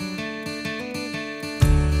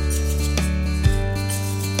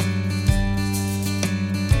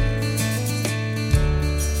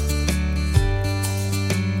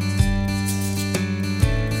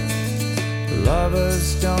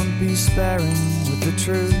 Lovers, don't be sparing with the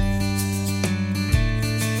truth.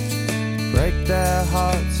 Break their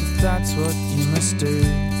hearts if that's what you must do.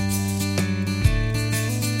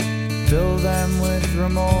 Fill them with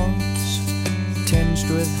remorse, tinged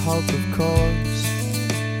with hope of course,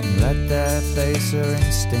 and let their baser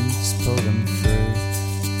instincts pull them through.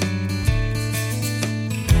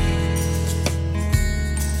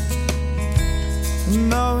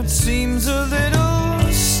 No, it seems a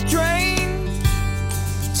little strange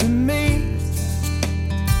to me.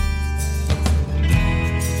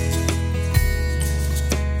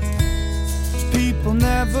 People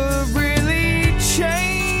never really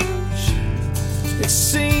change, it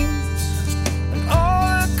seems, and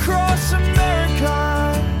all across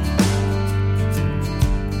America,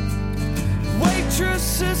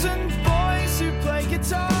 waitresses and boys who play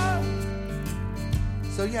guitar.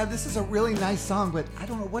 So yeah, this is a really nice song, but I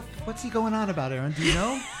don't know what's he going on about, Aaron? Do you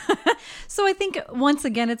know? So I think once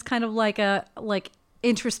again, it's kind of like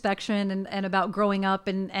introspection and about growing up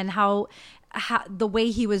and how the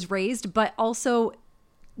way he was raised, but also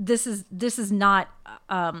this is not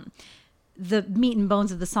the meat and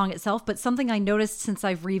bones of the song itself, but something I noticed since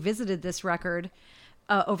I've revisited this record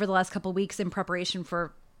over the last couple of weeks in preparation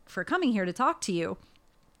for coming here to talk to you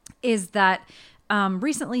is that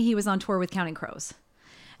recently he was on tour with Counting Crows.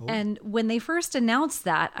 And when they first announced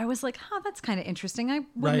that, I was like, that's kind of interesting. I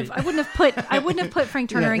wouldn't have put Frank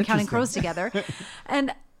Turner and Counting Crows together.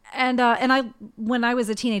 And when I was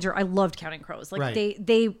a teenager, I loved Counting Crows. Like right.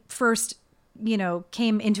 they first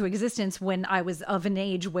came into existence when I was of an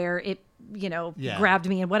age where it, Yeah. grabbed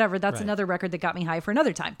me and whatever. That's Right. another record that got me high for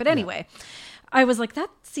another time. But anyway, I was like, that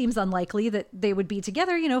seems unlikely that they would be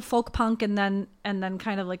together, folk punk and then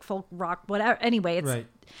kind of like folk rock, whatever. Anyway, it's, Right.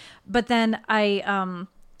 but then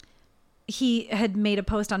he had made a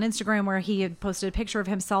post on Instagram where he had posted a picture of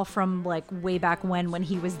himself from like way back when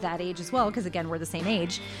he was that age as well, because again, we're the same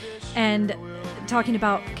age, and talking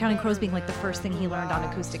about Counting Crows being like the first thing he learned on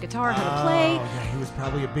acoustic guitar how to play. Oh, yeah, he was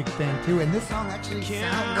probably a big fan too. And this song actually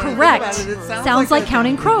sounds Correct. Sounds like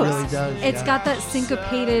Counting Crows. It really does. It's yeah. got that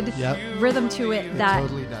syncopated Yep. rhythm to it It that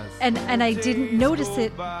totally does. and I didn't notice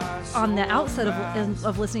it on the outset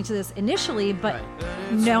of listening to this initially, but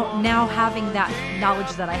now having that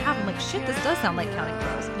knowledge that I have, I'm like, shit, this does sound like Counting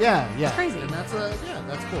Crows. Yeah, yeah. It's crazy. And that's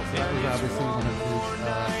that's cool. So that was obviously one of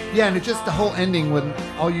his. Yeah, and it's just the whole ending when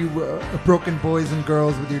all you broken boys and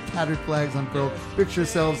girls with your tattered flags unfurled, fix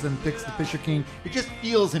yourselves and fix the Fisher King. It just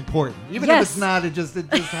feels important, even if it's not. It just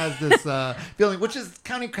has this feeling, which is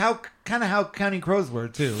kind of how Counting Crows were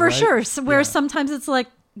too. For right? sure. So where sometimes it's like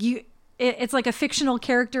it's like a fictional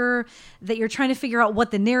character that you're trying to figure out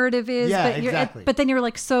what the narrative is. Yeah, but exactly. But then you're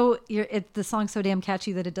like, the song's so damn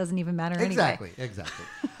catchy that it doesn't even matter anyway. Exactly.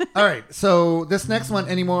 All right, so this next one,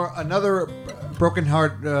 another broken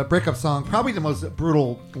heart breakup song, probably the most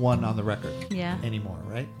brutal one on the record. Yeah. Anymore,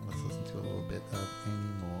 right? Let's listen to a little bit of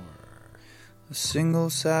Anymore. The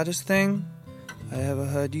single saddest thing I ever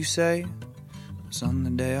heard you say was on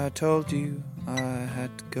the day I told you I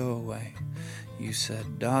had to go away. You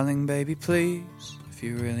said, darling baby, please, if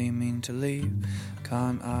you really mean to leave,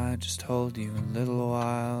 can't I just hold you a little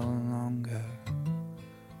while longer?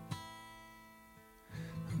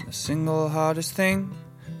 And the single hardest thing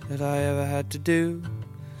that I ever had to do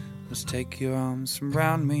was take your arms from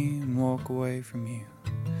around me and walk away from you.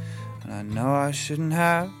 And I know I shouldn't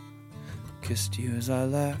have kissed you as I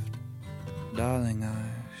left. Darling,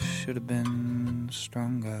 I should have been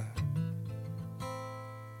stronger.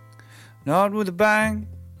 Not with a bang,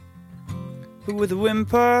 but with a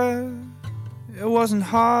whimper. It wasn't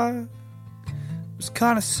hard, it was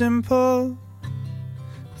kind of simple.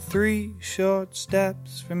 3 short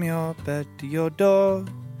steps from your bed to your door.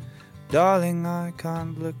 Darling, I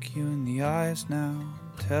can't look you in the eyes now,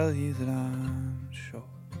 tell you that I'm sure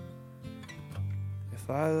if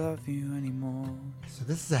I love you anymore. So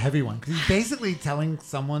this is a heavy one because he's basically telling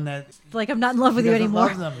someone that Like, I'm not in love with he you doesn't anymore.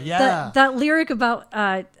 love them. Yeah. That lyric about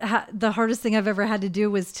the hardest thing I've ever had to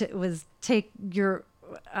do was take your.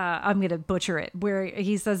 I'm gonna butcher it. Where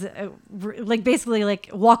he says, like, basically, like,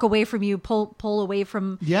 walk away from you, pull away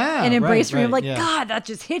from, and embrace from you. I'm like, God, that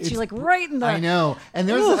just hits you like right in the. I know. And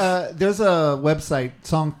there's a website,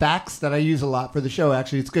 Song Facts, that I use a lot for the show.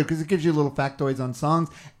 Actually, it's good because it gives you little factoids on songs.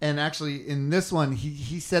 And actually, in this one,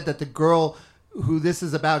 he said that the girl who this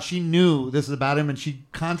is about, she knew this was about him, and she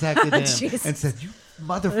contacted him and said, "You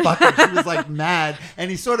motherfucker." She was like mad, and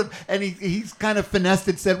he's kind of finessed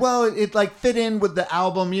it, said, well, it like fit in with the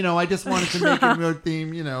album, I just wanted to make it your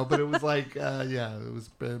theme, but it was like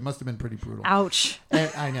it must have been pretty brutal. Ouch. And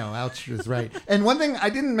I know, ouch is right. And one thing I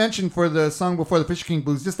didn't mention for the song before, the Fisher King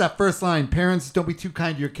Blues, just that first line, parents, don't be too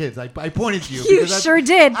kind to your kids. I pointed to you. You sure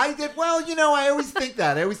did. I did. Well, I always think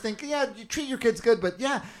that. I always think, yeah, you treat your kids good, but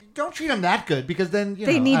yeah, don't treat them that good, because then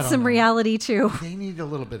they need some reality too. They need a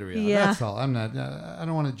little bit of reality. Yeah. That's all. I'm not. I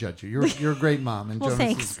don't want to judge you. You're a great mom, and Well, Jonas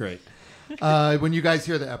thanks. is great. When you guys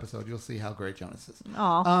hear the episode, you'll see how great Jonas is.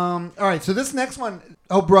 Aw. All right. So this next one,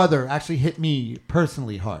 "Oh Brother," actually hit me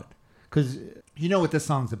personally hard because you know what this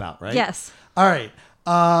song's about, right? Yes. All right.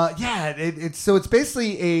 It's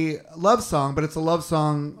basically a love song, but it's a love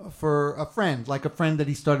song for a friend, like a friend that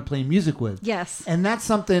he started playing music with. Yes. And that's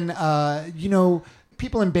something,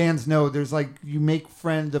 people in bands know there's like, you make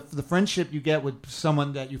the friendship you get with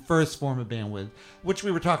someone that you first form a band with, which we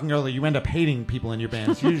were talking earlier, you end up hating people in your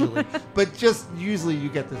bands usually, but just usually you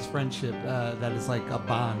get this friendship that is like a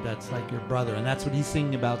bond, that's like your brother. And that's what he's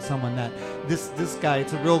singing about, someone that this guy,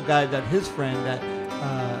 it's a real guy, that his friend, that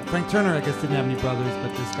Frank Turner, I guess, didn't have any brothers,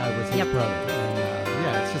 but this guy was his brother.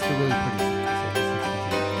 And it's just a really pretty song.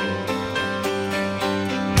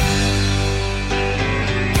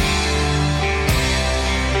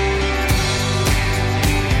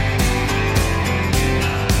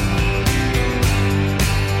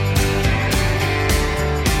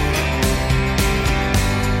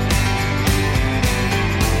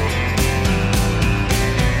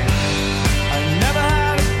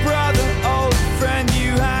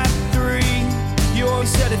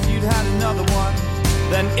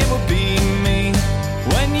 Then it will be me.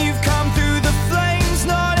 When you've come through the flames,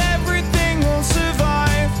 not everything will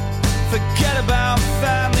survive. Forget about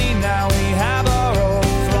family, now we have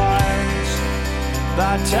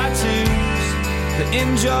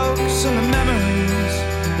in jokes and the memories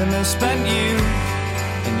that misspent you.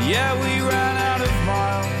 And yeah, we ran out of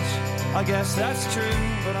miles. I guess that's true,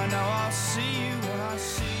 but I know I'll see you when I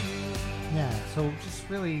see you. Yeah, so just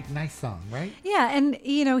really nice song, right? Yeah, and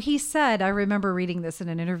he said, I remember reading this in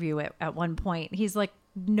an interview at one point. He's like,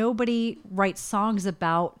 nobody writes songs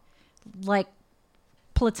about like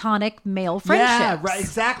platonic male friendships. Yeah, right,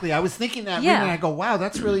 exactly. I was thinking that, Yeah. reading it, I go, wow,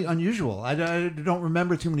 that's really unusual. I don't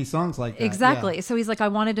remember too many songs like that. Exactly. Yeah. So he's like, I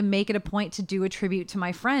wanted to make it a point to do a tribute to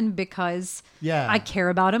my friend because Yeah. I care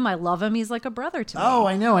about him. I love him. He's like a brother to me. Oh,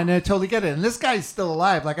 I know, and I totally get it. And this guy's still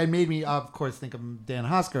alive. Like, I made me, of course, think of Dan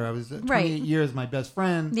Hosker. I was 28 Right. years my best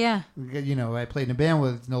friend. Yeah. I played in a band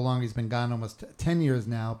with. No longer, he's been gone almost 10 years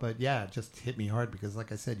now. But yeah, it just hit me hard because,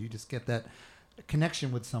 like I said, you just get that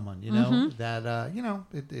connection with someone, that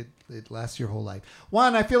it lasts your whole life.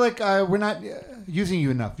 Juan, I feel like we're not using you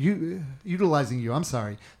enough, utilizing you. I'm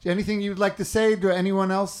sorry. Anything you'd like to say? Do anyone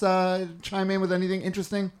else chime in with anything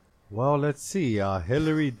interesting? Well, let's see.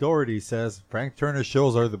 Hillary Doherty says Frank Turner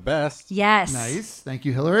shows are the best. Yes. Nice, thank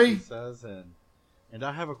you, Hillary. Says and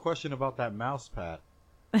I have a question about that mouse pad.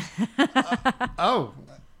 Oh,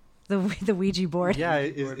 The Ouija board. Yeah,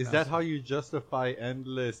 is that how you justify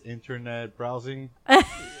endless internet browsing?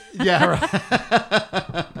 yeah,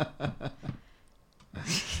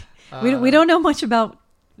 right. We don't know much about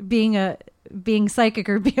being psychic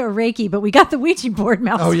or be a Reiki, but we got the Ouija board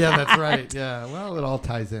mouse. Oh yeah, pad. that's right. Yeah, well, it all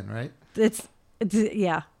ties in, right? It's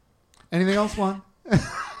yeah. Anything else, Juan?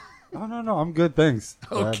 Oh, no, I'm good, thanks.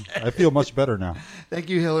 Okay. I feel much better now. Thank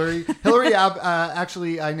you, Hillary. Hillary,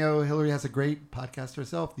 actually, I know Hillary has a great podcast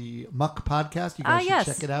herself, the Muck Podcast. You guys should yes.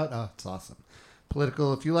 check it out. Oh, it's awesome.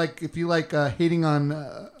 Political. If you like hating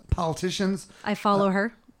on politicians, I follow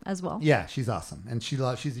her as well. yeah, she's awesome, and she's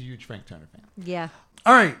a huge Frank Turner fan. Yeah.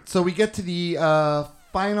 All right, so we get to the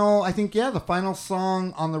final. I think the final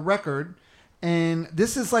song on the record, and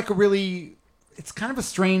this is like it's kind of a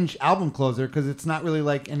strange album closer because it's not really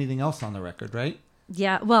like anything else on the record, right?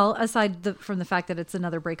 Yeah. Well, aside from the fact that it's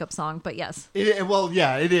another breakup song, but yes. It is.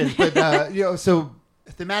 But so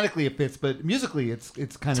thematically it fits, but musically it's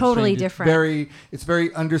kind of Totally strange. different. It's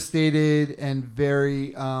very understated and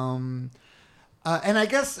very. And I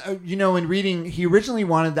guess in reading, he originally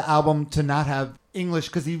wanted the album to not have English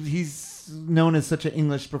because he's known as such an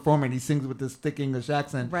English performer and he sings with this thick English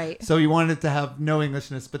accent. Right. So he wanted it to have no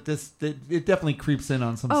Englishness, but it definitely creeps in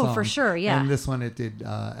on some songs. Oh, for sure, yeah. And this one it did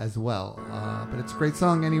as well. But it's a great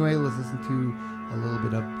song anyway. Let's listen to a little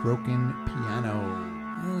bit of Broken Piano.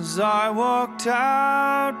 As I walked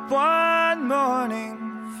out one morning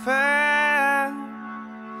fair,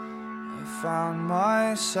 I found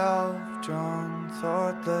myself drawn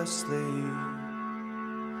thoughtlessly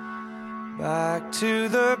back to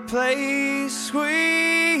the place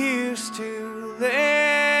we used to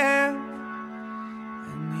live,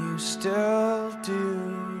 and you still do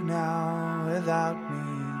now without me.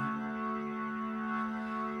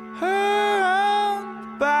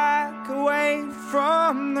 Around back away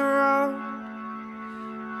from the road,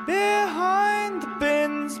 behind the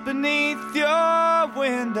bins beneath your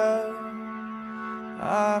window,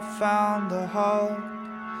 I found the heart,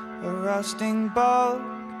 a rusting bulk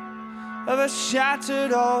of a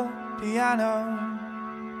shattered old piano.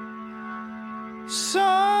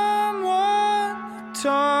 Someone had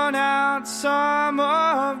torn out some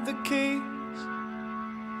of the keys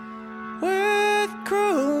with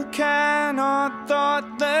cruel care, not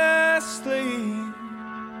thoughtlessly,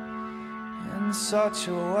 in such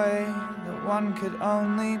a way that one could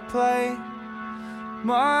only play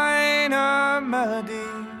minor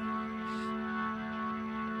melodies.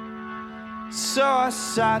 So I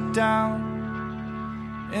sat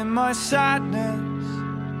down in my sadness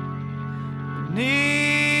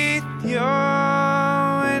beneath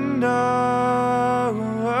your window,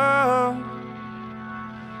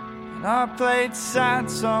 and I played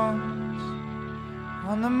sad songs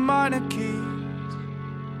on the minor keys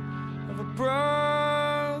of a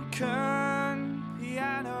broken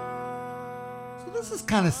piano. So this is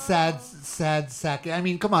kind of sad sack. I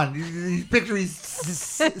mean, come on. You picture he's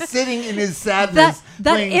sitting in his sadness.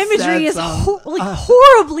 That playing imagery sad is songs,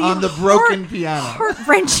 horribly on the broken piano.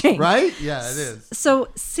 heart-wrenching. Right? Yeah, it is. So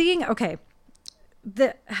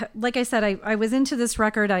like I said, I was into this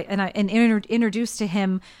record and introduced to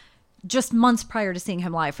him just months prior to seeing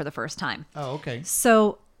him live for the first time. Oh, okay.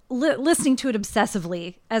 So listening to it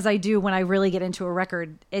obsessively, as I do when I really get into a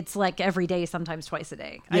record, it's like every day, sometimes twice a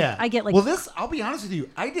day. Yeah. I get like... Well, I'll be honest with you.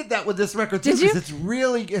 I did that with this record too. Did you? Because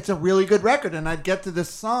it's a really good record. And I'd get to this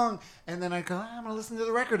song and then I'd go, I'm going to listen to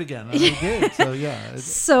the record again. And I did. So, yeah.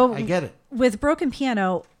 So I get it. With Broken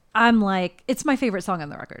Piano, I'm like, it's my favorite song on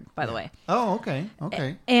the record, by the way. Oh, okay.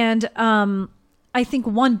 Okay. And I think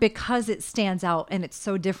one, because it stands out and it's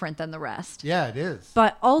so different than the rest, Yeah, it is.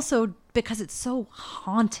 but also because it's so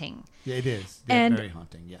haunting. Yeah, it is. And- very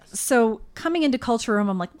haunting, yes. So coming into Culture Room,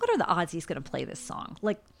 I'm like, what are the odds he's going to play this song?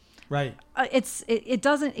 Like, Right. it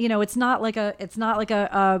doesn't, it's not like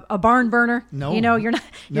a barn burner. No. You're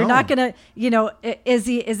No. not gonna, is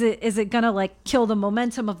it gonna like kill the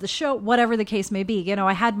momentum of the show? Whatever the case may be.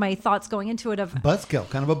 I had my thoughts going into it of Buzzkill,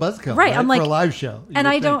 kind of a buzzkill. Right, I'm like- for a live show. you and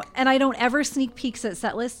would I don't think. and I don't ever sneak peeks at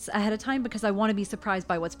set lists ahead of time because I want to be surprised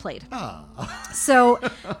by what's played. So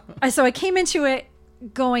I came into it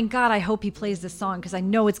going, God, I hope he plays this song because I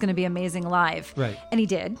know it's going to be amazing live. Right. And he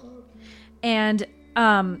did. And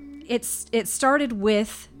it started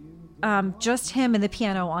with just him and the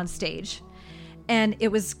piano on stage, and it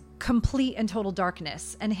was complete and total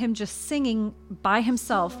darkness, and him just singing by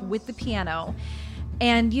himself with the piano.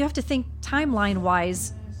 And you have to think timeline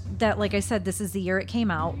wise that, like I said, this is the year it came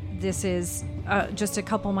out. This is just a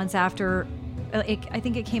couple months after. I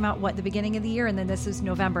think it came out the beginning of the year, and then this is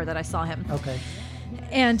November that I saw him. Okay.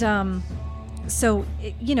 And so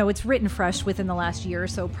it's written fresh within the last year or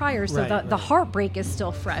so prior, so Right, the right. heartbreak is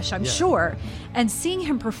still fresh, I'm Yeah. sure. And seeing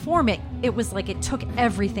him perform it was like it took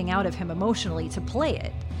everything out of him emotionally to play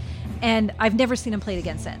it. And I've never seen him play it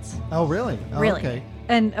again since. Oh, really? Oh, Really. Okay.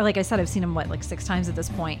 And like I said, I've seen him, 6 times at this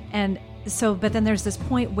point. And so, but then there's this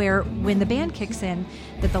point where when the band kicks in,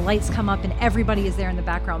 that the lights come up and everybody is there in the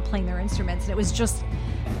background playing their instruments. And it was just,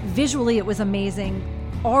 visually, it was amazing.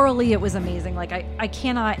 Orally, it was amazing. Like, I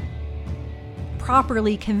cannot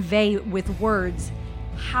properly convey with words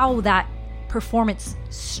how that performance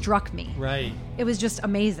struck me. Right. It was just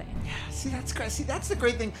amazing. See, that's great. See, that's the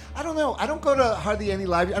great thing. I don't know. I don't go to hardly any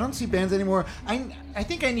live. I don't see bands anymore. I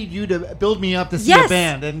think I need you to build me up to see a Yes.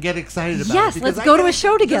 band and get excited about Yes, it. because let's I go to get- a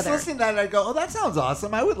show together. Just listening to that, I go, oh, that sounds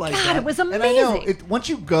awesome. I would like God, that. it was And I know amazing. once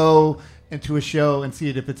you go into a show and see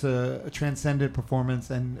it, if it's a transcendent performance,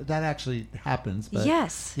 and that actually happens. But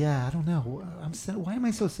Yes. Yeah, I don't know. Why am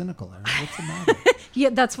I so cynical, Aaron? What's the matter? Yeah,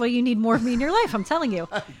 that's why you need more of me in your life, I'm telling you.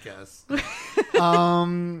 I guess.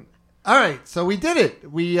 All right, so we did it.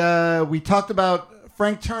 We talked about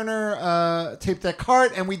Frank Turner, Tape Deck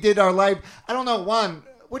Heart, and we did our live. I don't know, Juan,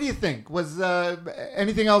 what do you think? Was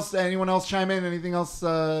anything else? Anyone else chime in? Anything else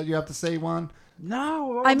you have to say, Juan?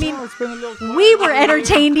 No, I mean, it's been a little quiet. we were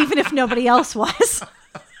entertained even if nobody else was.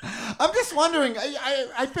 I'm just wondering.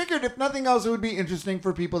 I figured if nothing else, it would be interesting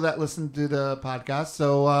for people that listen to the podcast.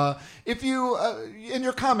 So if you, in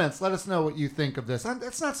your comments, let us know what you think of this.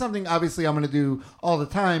 It's not something, obviously, I'm going to do all the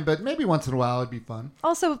time, but maybe once in a while it'd be fun.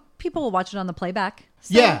 Also, people will watch it on the playback.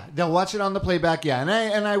 So Yeah, they'll watch it on the playback. Yeah,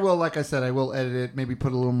 and I will, like I said, I will edit it, maybe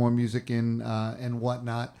put a little more music in and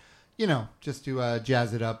whatnot, just to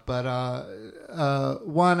jazz it up. But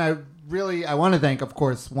Juan, I want to thank, of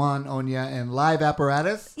course, Juan, Onya, and Live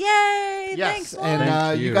Apparatus. Yay! Yes, Thanks, Juan. and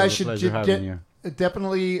Thank you you. guys It was a should pleasure having you.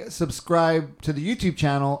 definitely subscribe to the YouTube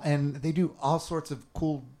channel, and they do all sorts of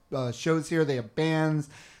cool shows here. They have bands,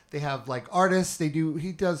 they have artists.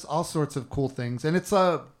 He does all sorts of cool things, and it's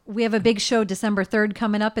We have a big show December 3rd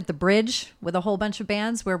coming up at the Bridge with a whole bunch of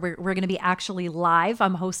bands where we're going to be actually live.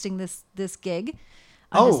 I'm hosting this gig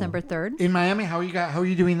on December 3rd. in Miami. How are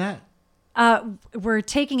you doing that? We're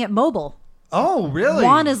taking it mobile. Oh, really?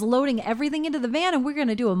 Juan is loading everything into the van, and we're going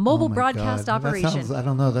to do a mobile Oh my broadcast God. That operation. sounds, I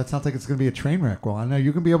don't know. That sounds like it's going to be a train wreck. Juan, are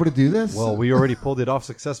you going to be able to do this? Well, we already pulled it off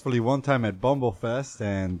successfully one time at Bumblefest,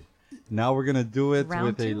 and now we're gonna do it Round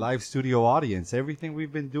with a 2. live studio audience. Everything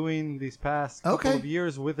we've been doing these past couple Okay. of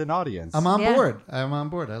years with an audience. I'm on Yeah. board. I'm on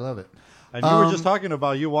board. I love it. And you were just talking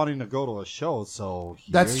about you wanting to go to a show, so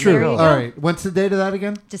That's here you true. you All go. right. What's the date of that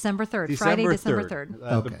again? December 3rd. Friday, December 3rd. At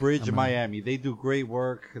the Okay, Bridge in I'm Miami. They do great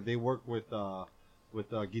work. They work with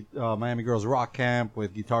Miami Girls Rock Camp,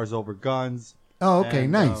 with Guitars Over Guns. Oh, okay.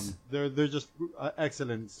 And, Nice. They're just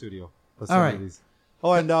excellent studio right. facilities.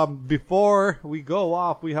 Oh, and before we go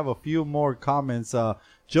off, we have a few more comments.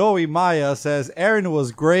 Joey Maya says Aaron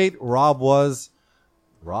was great. Rob was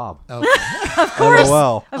Rob. Okay. Of course.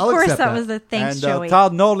 LOL. Of I'll course, accept that that. was the thanks, And Joey.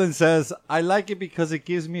 Todd Nolan says I like it because it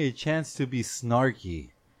gives me a chance to be snarky.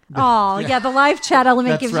 Oh, yeah, the live chat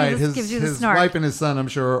element That's gives right. you this, gives you the his snark. wife and his son, I'm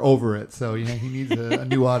sure, are over it. So he needs a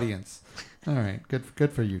new audience. All right.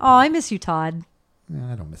 Good for you. Oh, I miss you, Todd.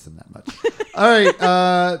 Yeah, I don't miss him that much. All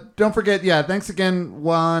right. Don't forget, thanks again,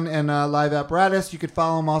 Juan and Live Apparatus. You could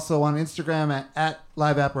follow him also on Instagram at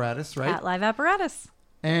Live Apparatus, right? At Live Apparatus.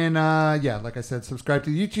 And like I said, subscribe to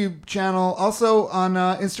the YouTube channel. Also on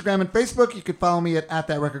Instagram and Facebook, you could follow me at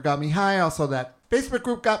That Record Got Me High. Also that Facebook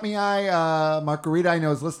group Got Me High. Margarita, I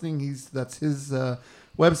know, is listening. That's his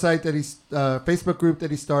website that he's Facebook group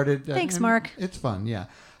that he started. Thanks, and Mark. It's fun, yeah.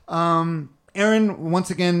 Aaron, once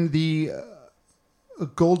again, the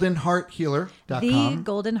goldenhearthealer.com.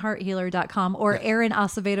 TheGoldenHeartHealer.com or Aaron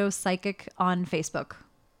Acevedo Psychic on Facebook.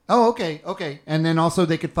 Oh, okay. And then also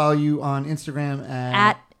they could follow you on Instagram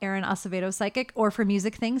At Aaron Acevedo Psychic, or for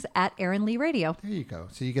music things at Aaron Lee Radio. There you go.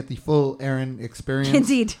 So you get the full Aaron experience.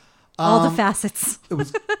 Indeed. All the facets. It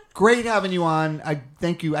was great having you on. I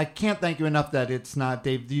thank you. I can't thank you enough that it's not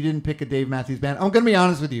Dave. You didn't pick a Dave Matthews Band. I'm going to be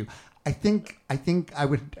honest with you. I think I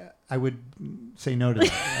would say no to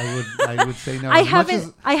that. I would say no. I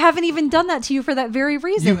haven't even done that to you for that very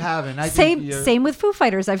reason. You haven't. Same with Foo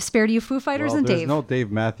Fighters. I've spared you Foo Fighters and there's Dave. no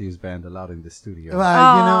Dave Matthews Band allowed in the studio.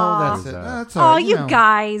 Well, that's it. That's all Oh, right, you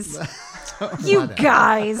guys. You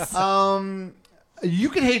guys. You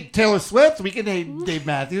can hate Taylor Swift. We can hate Dave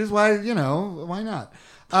Matthews. Why not?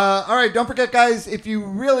 All right. Don't forget, guys, if you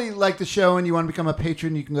really like the show and you want to become a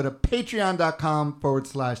patron, you can go to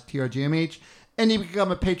patreon.com/TRGMH and you can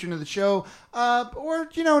become a patron of the show. Or,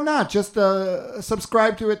 not. Just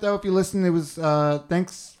subscribe to it, though, if you listen. It was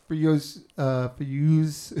thanks for yous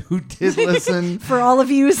who did listen. For all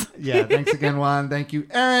of yous. Yeah, thanks again, Juan. Thank you,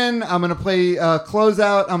 Aaron. I'm going to play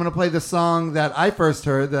Closeout. I'm going to play the song that I first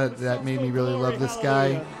heard that made me really love this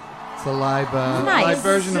guy. It's a live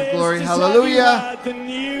version of Glory Hallelujah.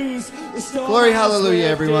 Glory Hallelujah,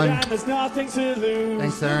 everyone. Thanks,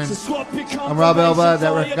 Aaron. I'm Rob Elba.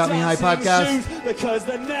 That Record Got Me High podcast.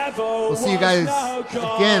 We'll see you guys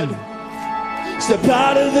again. Step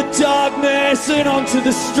out of the darkness and onto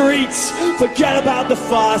the streets. Forget about the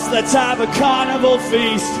fast, let's have a carnival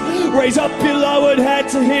feast. Raise up your lowered head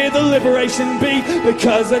to hear the liberation beat.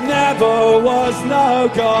 Because there never was no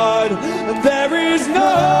God, and there is no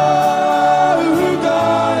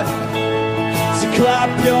God. So clap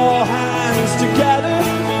your hands together.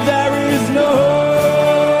 There is no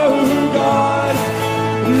God,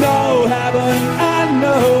 no heaven and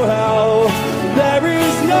no hell. There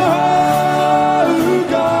is no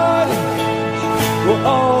God. We're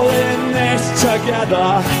all in this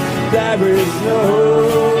together. There is no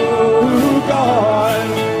God.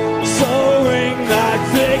 So ring that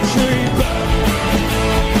victory bell.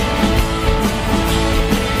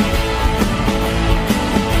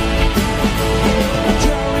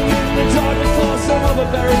 Drowning in the darkness for some other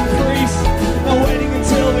buried priest. Not waiting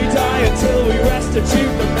until we die, until we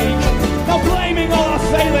restitute the meek. Not blaming all our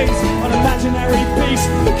failings on imaginary beasts.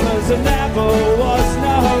 Because there never was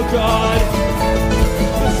no God.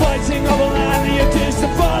 The fighting of a land the ideas the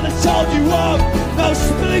fathers told you of. No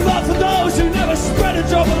spilling blood for those who never spread a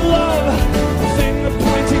drop of love. The finger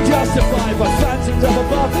pointing justified by phantoms up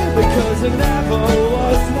above. Because there never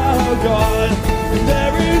was no God.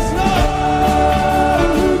 There is no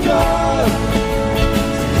God.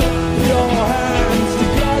 Your hands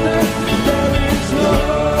together. There is no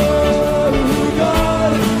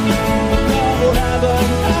God. No heaven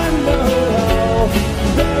and no hell.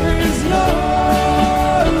 There is no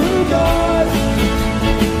God.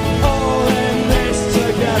 All in this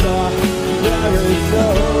together. There is no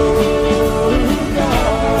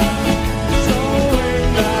God. So ring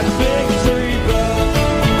that victory bell.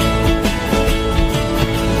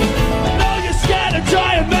 I know you're scared of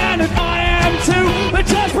giant man, and I am too. But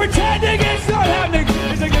just pretending it's not happening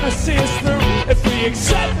isn't gonna see us through. If we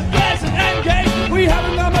accept that there's an end game, we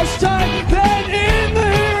haven't got much time. Then in the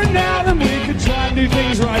here and now, then we could try and do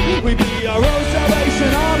things right. We'd be our own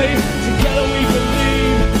Salvation Army. Together we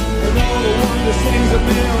believe in all the wondrous things that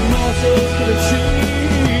mere mortals could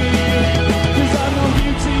achieve. Cause I know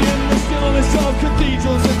beauty in the stillness of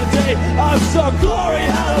cathedrals in the day. I saw glory,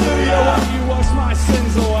 hallelujah, when you washed my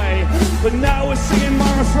sins away. But now we're singing my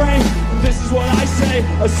refrain. This is what I say.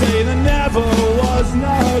 I say there never was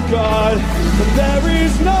no God, and there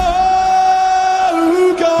is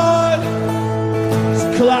no God.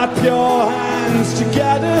 So clap your hands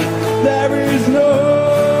together. There is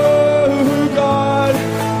no God,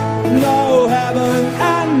 no heaven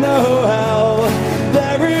and no hell.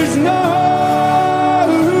 There is no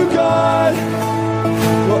God.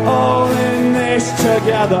 We're all in this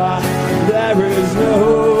together.